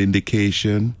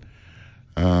 vindication,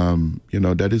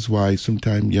 that is why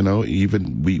sometimes,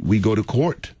 even we go to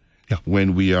court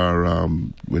when we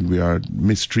are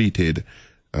mistreated,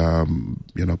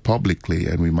 publicly,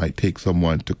 and we might take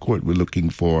someone to court. We're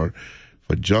looking for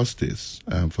justice,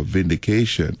 for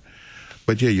vindication.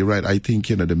 But you're right. I think,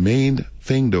 the main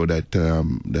thing though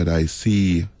that I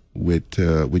see with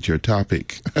your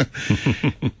topic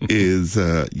is,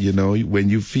 when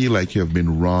you feel like you have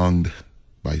been wronged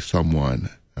by someone,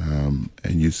 and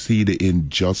you see the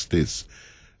injustice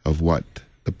of what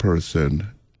the person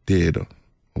did or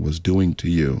was doing to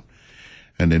you,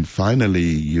 and then finally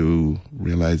you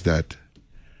realize that,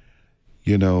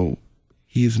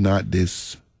 he's not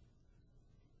this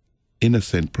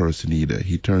innocent person either.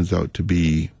 He turns out to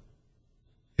be,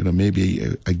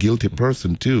 maybe a guilty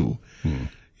person too.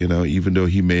 Even though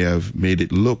he may have made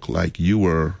it look like you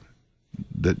were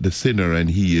the sinner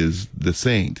and he is the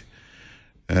saint.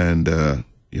 And,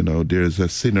 there's a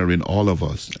sinner in all of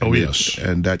us. Oh, yes.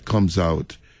 And that comes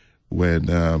out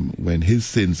when his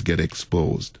sins get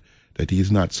exposed, that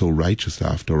he's not so righteous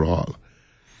after all.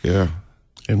 Yeah.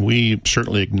 And we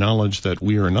certainly acknowledge that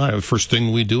we are not. The first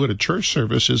thing we do at a church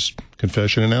service is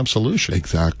confession and absolution.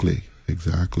 Exactly.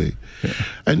 Yeah.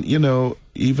 And,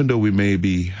 even though we may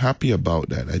be happy about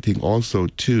that, I think also,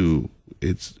 too,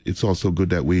 it's also good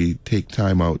that we take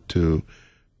time out to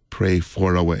pray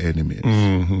for our enemies,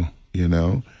 to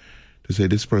say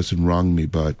this person wronged me,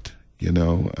 but,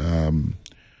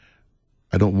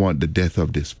 I don't want the death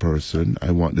of this person.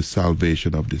 I want the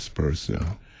salvation of this person.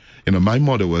 My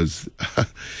mother was,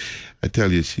 I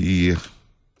tell you,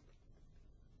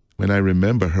 when I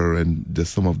remember her and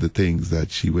just some of the things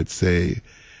that she would say,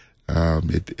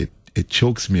 it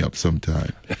chokes me up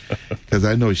sometimes, because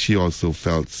I know she also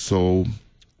felt so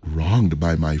wronged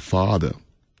by my father,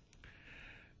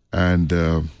 and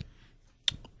to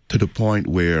the point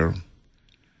where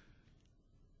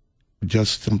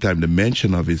just sometimes the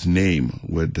mention of his name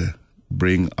would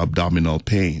bring abdominal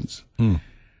pains.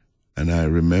 And I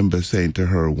remember saying to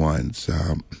her once,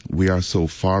 we are so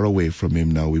far away from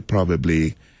him now, we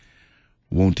probably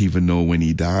won't even know when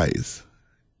he dies.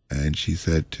 And she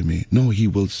said to me, no, he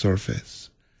will surface.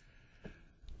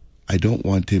 I don't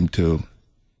want him to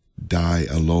die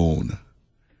alone.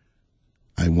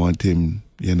 I want him,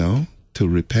 to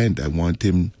repent. I want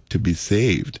him to be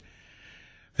saved.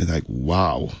 It's like,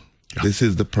 wow, this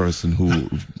is the person who,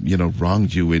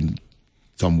 wronged you in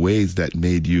some ways that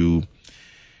made you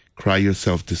cry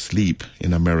yourself to sleep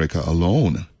in America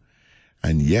alone.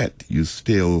 And yet you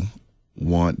still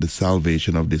want the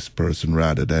salvation of this person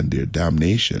rather than their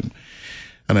damnation.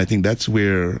 And I think that's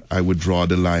where I would draw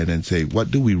the line and say,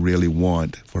 what do we really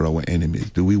want for our enemies?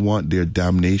 Do we want their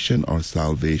damnation or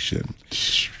salvation?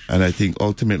 And I think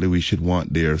ultimately we should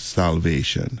want their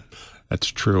salvation. That's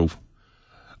true.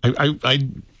 I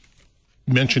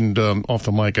mentioned off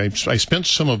the mic, I spent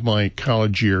some of my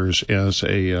college years as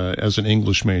an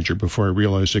English major before I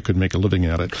realized I could make a living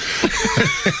at it.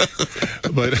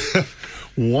 But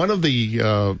one of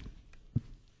the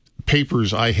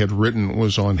papers I had written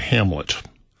was on Hamlet.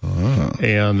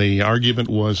 And the argument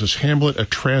was, is Hamlet a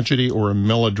tragedy or a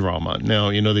melodrama? Now,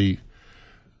 the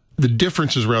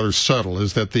difference is rather subtle,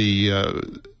 is that the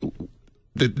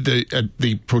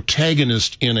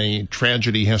protagonist in a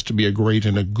tragedy has to be a great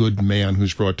and a good man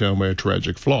who's brought down by a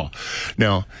tragic flaw.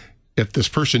 Now, if this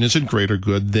person isn't great or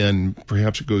good, then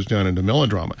perhaps it goes down into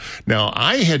melodrama. Now,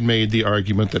 I had made the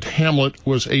argument that Hamlet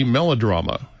was a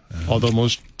melodrama, although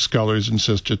most scholars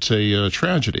insist it's a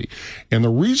tragedy. And the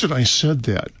reason I said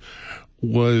that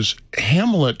was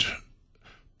Hamlet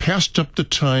passed up a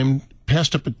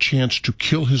chance to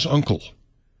kill his uncle.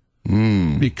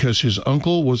 Because his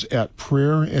uncle was at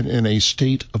prayer and in a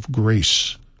state of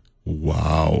grace.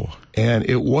 Wow. And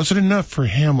it wasn't enough for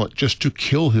Hamlet just to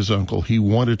kill his uncle. He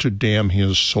wanted to damn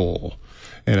his soul.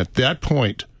 And at that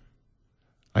point,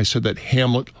 I said that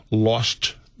Hamlet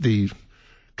lost the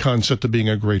concept of being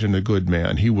a great and a good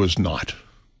man. He was not.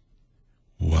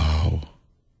 Wow.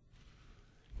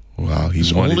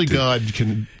 Only God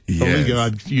can. Yes. Only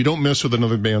God. You don't mess with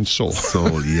another man's soul.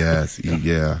 Yes.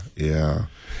 Yeah.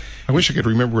 I wish I could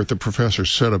remember what the professor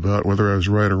said about whether I was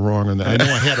right or wrong on that. I know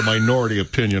I had a minority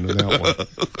opinion on that one.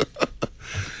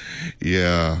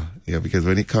 Yeah, because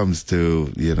when it comes to,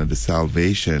 the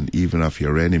salvation, even of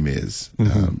your enemies,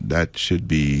 that should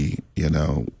be,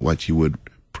 what you would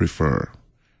prefer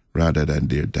rather than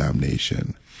their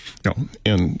damnation.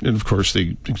 And of course,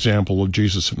 the example of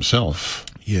Jesus himself.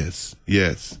 Yes.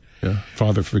 Yeah.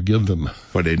 Father, forgive them.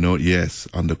 For they know, yes,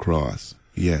 on the cross.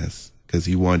 Yes. Because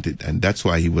he wanted, and that's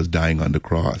why he was dying on the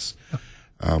cross,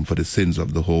 for the sins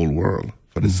of the whole world,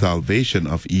 for the salvation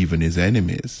of even his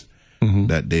enemies,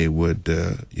 that they would,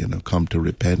 come to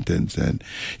repentance. And,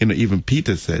 even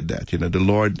Peter said that, the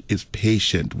Lord is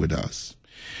patient with us,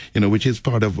 which is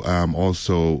part of,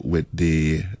 also with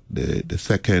the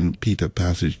second Peter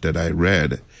passage that I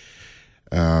read.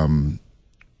 When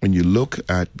you look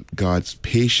at God's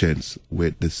patience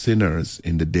with the sinners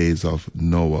in the days of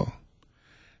Noah,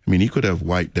 he could have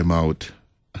wiped them out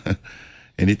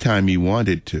anytime he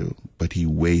wanted to, but he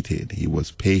waited. He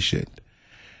was patient.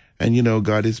 And,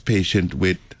 God is patient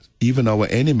with even our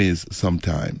enemies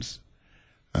sometimes.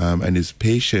 And his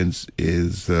patience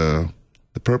is, the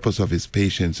purpose of his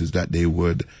patience is that they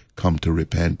would come to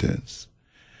repentance.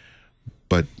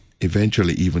 But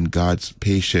eventually even God's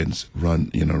patience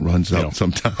runs out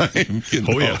sometime.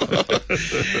 Oh, yeah.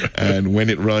 And when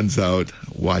it runs out,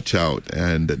 watch out.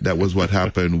 And that was what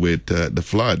happened with the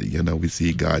flood. We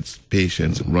see God's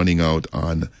patience running out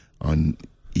on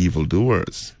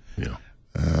evildoers. Yeah.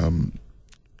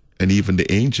 And even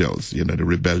the angels, the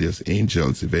rebellious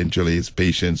angels, eventually his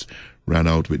patience ran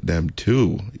out with them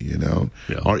too,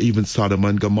 or even Sodom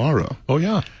and Gomorrah. Oh,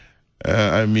 yeah. He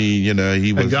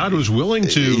was. And God was willing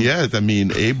to. Yes,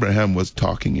 Abraham was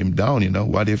talking him down.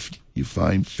 What if you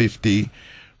find 50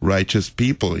 righteous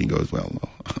people? He goes, well, no,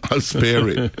 I'll spare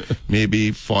it. Maybe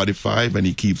 45, and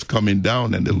he keeps coming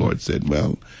down. And the Lord said,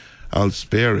 well, I'll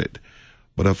spare it.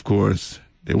 But of course,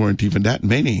 there weren't even that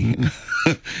many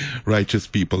righteous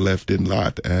people left in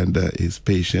Lot, and his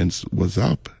patience was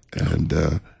up.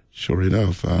 And sure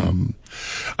enough.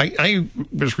 I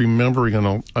was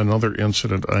remembering another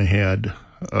incident I had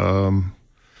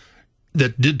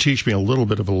that did teach me a little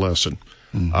bit of a lesson.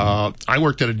 I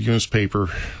worked at a newspaper,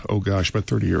 about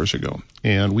 30 years ago,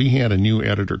 and we had a new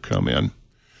editor come in,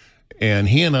 and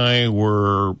he and I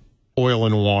were oil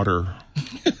and water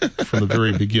from the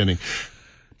very beginning.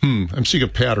 I'm seeing a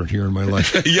pattern here in my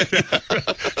life.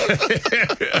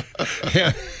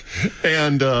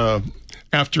 And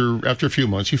after a few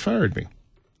months, he fired me.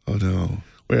 Oh, no.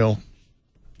 Well,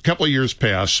 a couple of years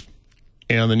pass,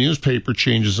 and the newspaper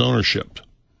changes ownership.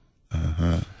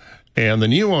 And the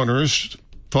new owners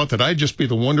thought that I'd just be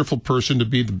the wonderful person to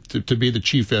be the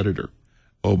chief editor.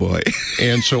 Oh, boy.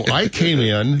 And so I came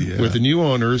in with the new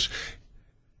owners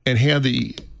and had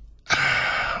the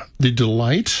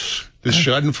delight, the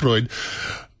schadenfreude,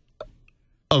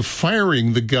 of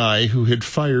firing the guy who had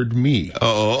fired me.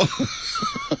 Oh.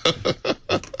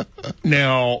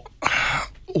 Now,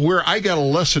 where I got a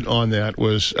lesson on that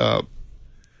was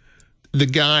the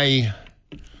guy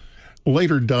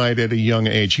later died at a young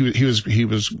age. He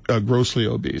was grossly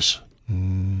obese,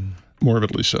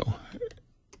 morbidly so,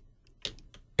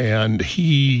 and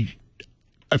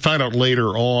I found out later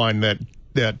on that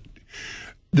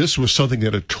this was something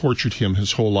that had tortured him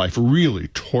his whole life, really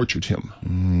tortured him,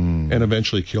 and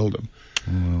eventually killed him.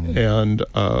 And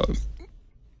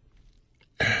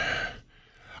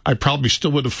I probably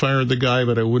still would have fired the guy,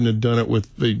 but I wouldn't have done it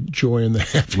with the joy and the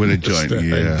happiness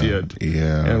that I did.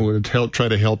 Yeah. And would have tried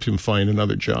to help him find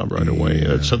another job right away.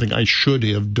 That's something I should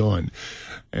have done.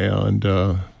 And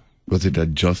was it a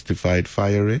justified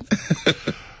firing?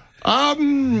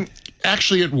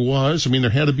 Actually, it was. I mean, there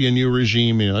had to be a new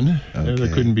regime in. Okay. There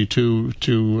couldn't be two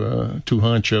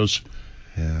honchos.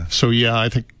 Yeah. So yeah, I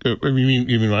think. You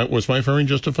mean was my firing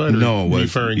justified? Or no, me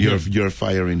firing him? You're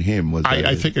firing him.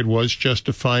 I think it was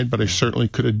justified, but I certainly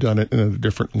could have done it in a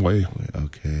different way.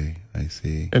 Okay, I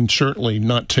see. And certainly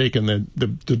not taken the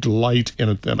delight in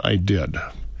it that I did.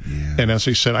 Yeah. And as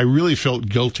I said, I really felt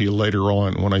guilty later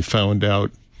on when I found out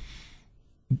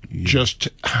just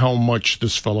how much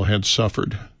this fellow had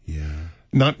suffered. Yeah.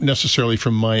 Not necessarily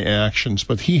from my actions,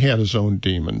 but he had his own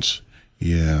demons.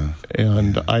 Yeah.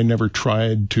 And I never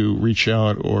tried to reach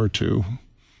out or to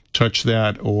touch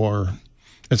that, or,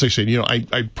 as I said,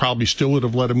 I probably still would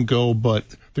have let him go, but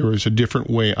there was a different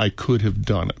way I could have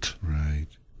done it. Right.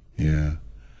 Yeah.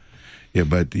 Yeah,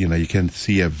 but, you can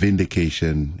see a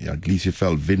vindication. At least you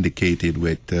felt vindicated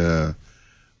with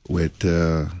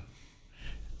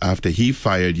after he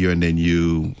fired you, and then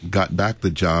you got back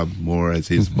the job more as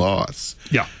his boss.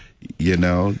 Yeah.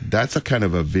 That's a kind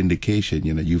of a vindication.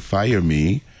 You fire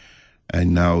me,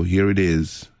 and now here it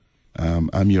is.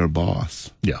 I'm your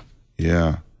boss. Yeah.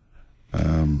 Yeah.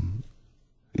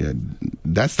 Yeah.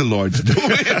 That's the Lord's doing.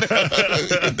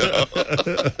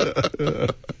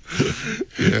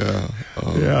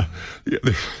 Yeah.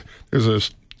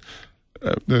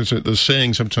 There's a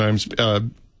saying sometimes,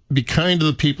 be kind to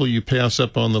the people you pass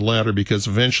up on the ladder, because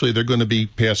eventually they're going to be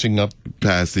passing you.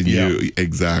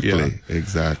 Exactly. Yeah.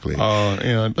 Exactly.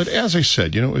 But as I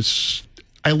said,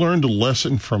 I learned a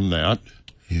lesson from that.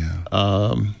 Yeah.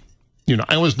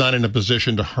 I was not in a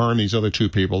position to harm these other two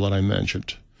people that I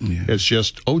mentioned. Yeah. It's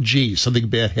just, something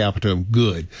bad happened to him.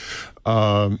 Good.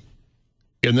 In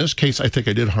this case, I think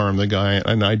I did harm the guy,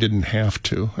 and I didn't have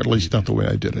to. At least not the way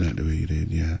I did it. Not the way you did,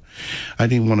 yeah. I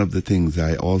think one of the things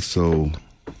I also,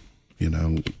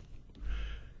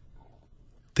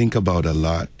 think about a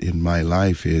lot in my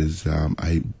life is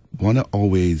I want to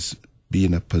always be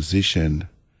in a position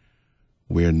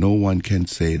where no one can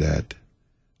say that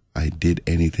I did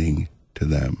anything to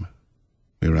them,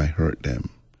 where I hurt them,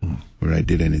 where I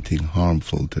did anything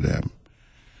harmful to them.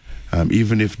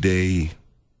 Even if they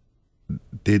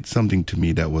did something to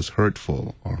me that was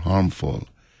hurtful or harmful,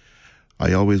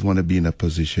 I always want to be in a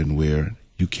position where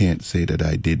you can't say that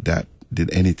I did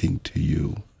anything to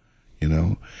you,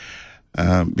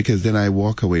 because then I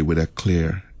walk away with a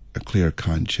clear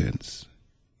conscience.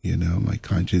 My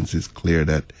conscience is clear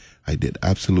that I did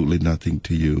absolutely nothing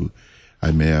to you.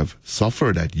 I may have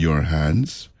suffered at your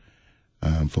hands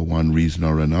for one reason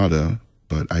or another,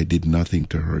 but I did nothing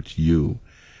to hurt you.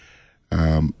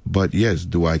 But yes,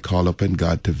 do I call upon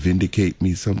God to vindicate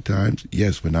me sometimes?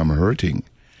 Yes, when I'm hurting.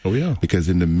 Oh, yeah. Because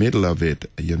in the middle of it,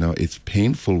 it's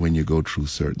painful when you go through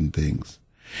certain things.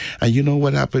 And you know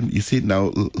what happened? You see,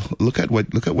 now, look at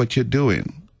what you're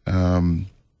doing.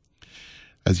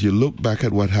 As you look back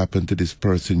at what happened to this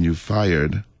person you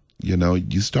fired,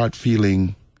 you start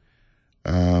feeling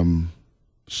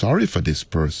sorry for this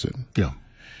person. Yeah.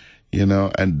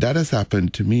 And that has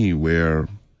happened to me, where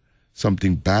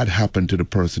something bad happened to the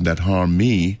person that harmed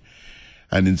me,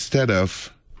 and instead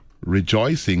of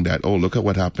rejoicing that, oh, look at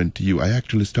what happened to you, I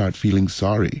actually start feeling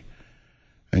sorry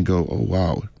and go, oh,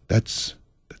 wow, that's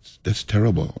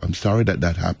terrible. I'm sorry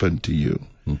that happened to you.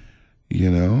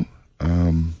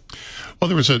 Well,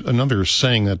 there was another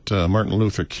saying that Martin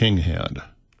Luther King had.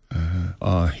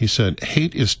 He said,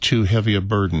 hate is too heavy a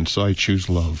burden, so I choose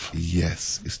love.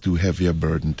 Yes, it's too heavy a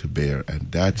burden to bear,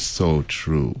 and that's so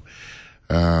true.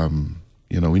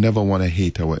 We never want to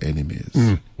hate our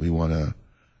enemies. We want to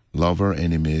love our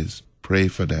enemies, pray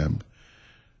for them.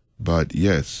 But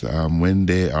yes, when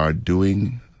they are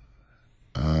doing,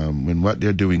 when what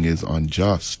they're doing is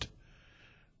unjust,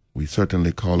 we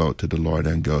certainly call out to the Lord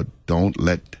and go, don't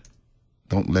let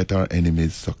our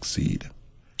enemies succeed.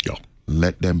 Yeah.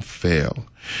 Let them fail.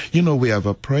 We have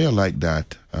a prayer like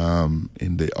that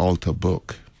in the altar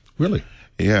book. Really?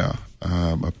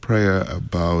 a prayer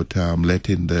about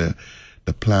letting the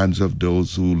plans of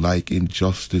those who like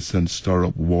injustice and stir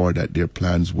up war, that their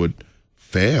plans would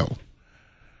fail.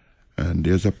 And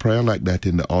there's a prayer like that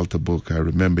in the altar book. I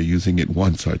remember using it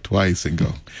once or twice and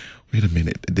go, wait a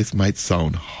minute, this might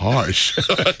sound harsh,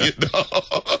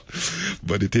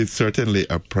 but it is certainly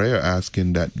a prayer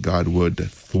asking that God would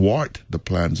thwart the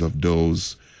plans of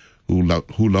those who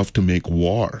love to make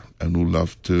war and who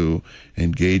love to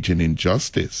engage in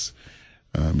injustice.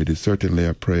 It is certainly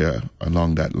a prayer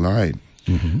along that line.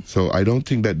 Mm-hmm. So I don't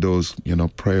think that those,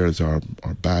 prayers are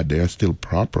bad. They are still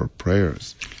proper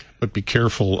prayers. But be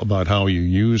careful about how you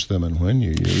use them and when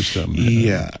you use them.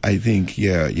 Yeah, I think,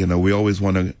 we always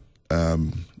want to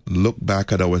look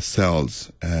back at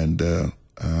ourselves and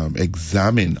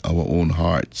examine our own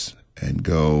hearts and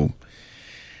go,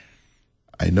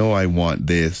 I know I want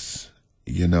this,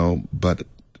 but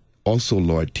also,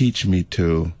 Lord, teach me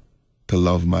to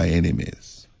love my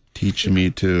enemies. Teach me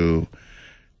to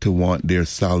want their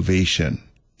salvation,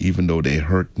 even though they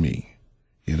hurt me.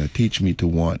 Teach me to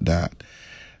want that.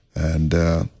 And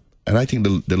I think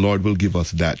the Lord will give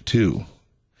us that too.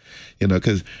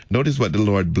 Because notice what the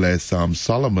Lord blessed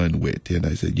Solomon with.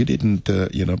 He said, you didn't,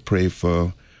 pray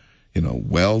for,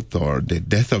 wealth or the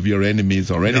death of your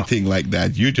enemies or anything like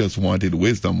that. You just wanted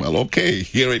wisdom. Well, okay,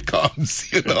 here it comes,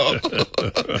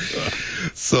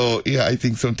 So, I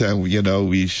think sometimes,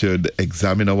 we should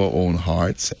examine our own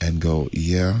hearts and go,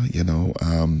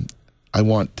 I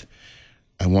want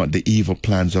the evil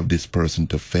plans of this person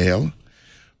to fail.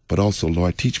 But also,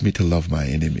 Lord, teach me to love my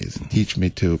enemies. Teach me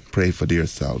to pray for their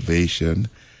salvation,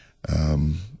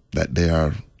 that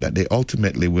they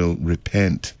ultimately will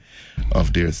repent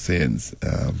of their sins.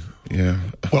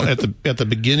 Well, at the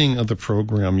beginning of the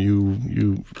program,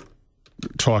 you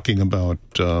talking about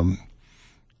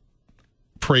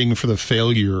praying for the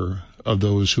failure of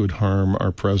those who would harm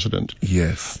our president.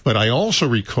 Yes. But I also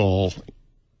recall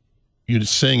you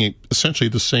saying essentially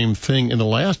the same thing in the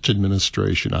last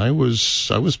administration. I was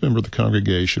a member of the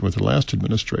congregation with the last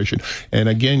administration, and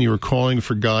again, you were calling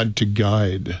for God to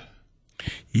guide.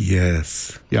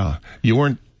 Yes. Yeah. You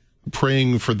weren't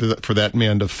praying for that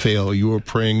man to fail. You were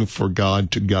praying for God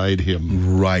to guide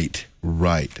him. Right.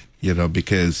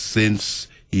 Because since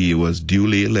he was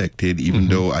duly elected, even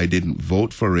though I didn't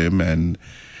vote for him, and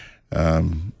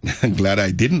I'm glad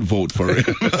I didn't vote for him,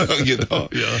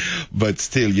 Yeah. But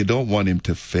still, you don't want him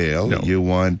to fail. No. You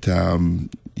want him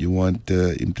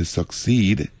to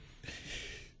succeed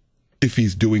if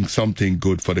he's doing something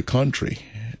good for the country.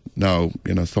 Now,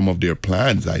 some of their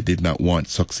plans I did not want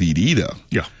succeed either.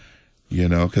 Yeah.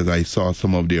 Because I saw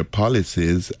some of their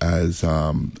policies as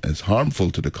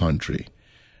harmful to the country,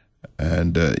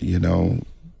 and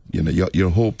your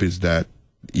hope is that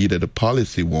either the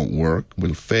policy won't work,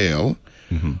 will fail,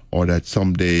 or that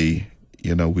someday,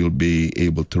 we'll be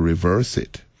able to reverse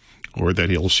it. Or that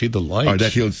he'll see the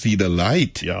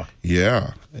light. Yeah.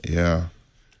 Yeah.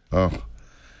 Oh.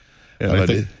 And I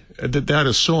think that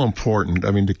is so important,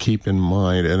 to keep in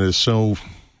mind, and it's so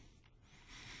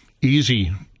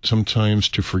easy sometimes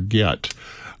to forget.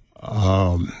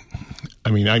 I'm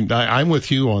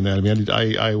with you on that.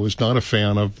 I was not a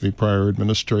fan of the prior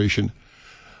administration.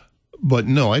 But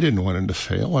no, I didn't want him to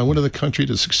fail. I wanted the country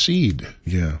to succeed.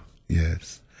 Yeah,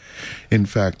 yes. In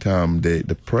fact,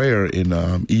 the prayer in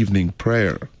evening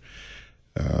prayer,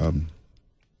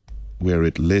 where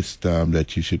it lists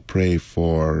that you should pray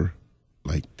for,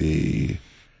 like the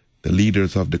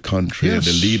leaders of the country, yes,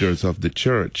 and the leaders of the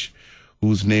church,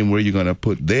 whose name were you going to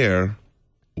put there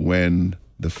when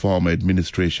the former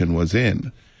administration was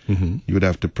in? Mm-hmm. You would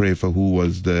have to pray for who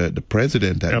was the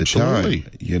president at Absolutely.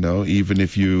 the time. Even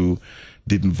if you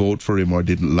didn't vote for him or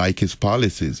didn't like his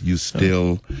policies, you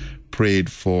still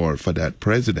prayed for that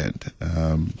president.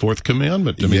 Fourth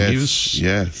commandment.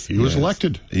 Yes, he was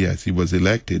elected. Yes, he was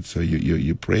elected. So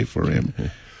you pray for him.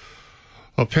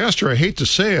 Well, Pastor, I hate to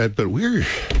say it, but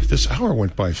this hour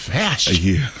went by fast.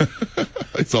 Yeah.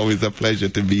 It's always a pleasure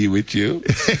to be with you.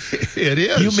 It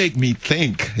is. You make me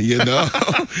think,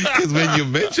 because when you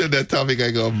mention that topic,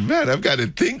 I go, man, I've got to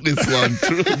think this one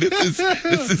through. This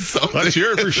is something. Let's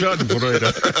hear it for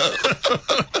Schadenfreude.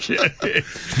 Okay.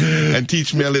 And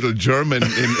teach me a little German in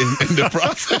the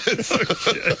process.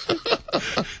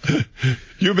 Okay.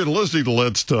 You've been listening to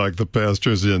Let's Talk, the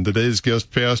Pastor's In. Today's guest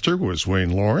pastor was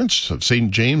Wayne Lawrence of St.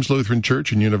 James Lutheran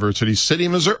Church in University City,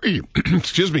 Missouri.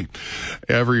 Excuse me.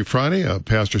 Every Friday, a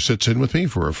pastor sits in with me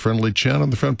for a friendly chat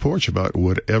on the front porch about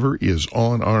whatever is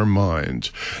on our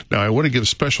minds. Now, I want to give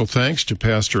special thanks to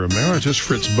Pastor Emeritus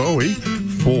Fritz Bowie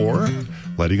for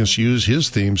letting us use his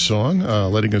theme song,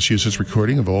 letting us use his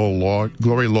recording of All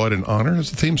Glory, Laud, and Honor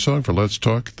as the theme song for Let's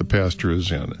Talk, The Pastor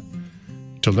Is In.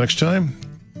 Till next time,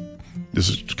 this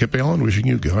is Kip Allen wishing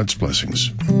you God's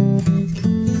blessings.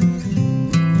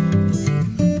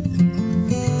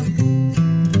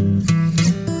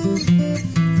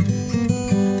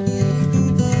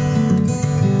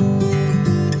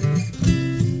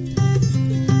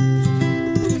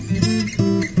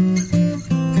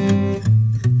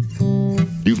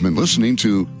 You've been listening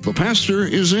to The Pastor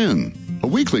Is In, a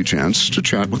weekly chance to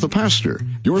chat with the pastor.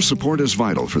 Your support is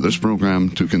vital for this program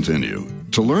to continue.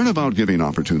 To learn about giving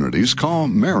opportunities, call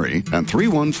Mary at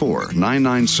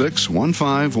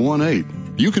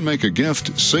 314-996-1518. You can make a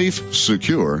gift safe,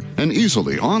 secure, and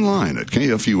easily online at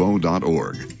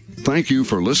kfuo.org. Thank you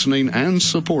for listening and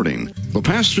supporting The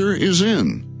Pastor Is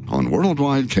In on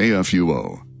Worldwide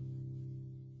KFUO.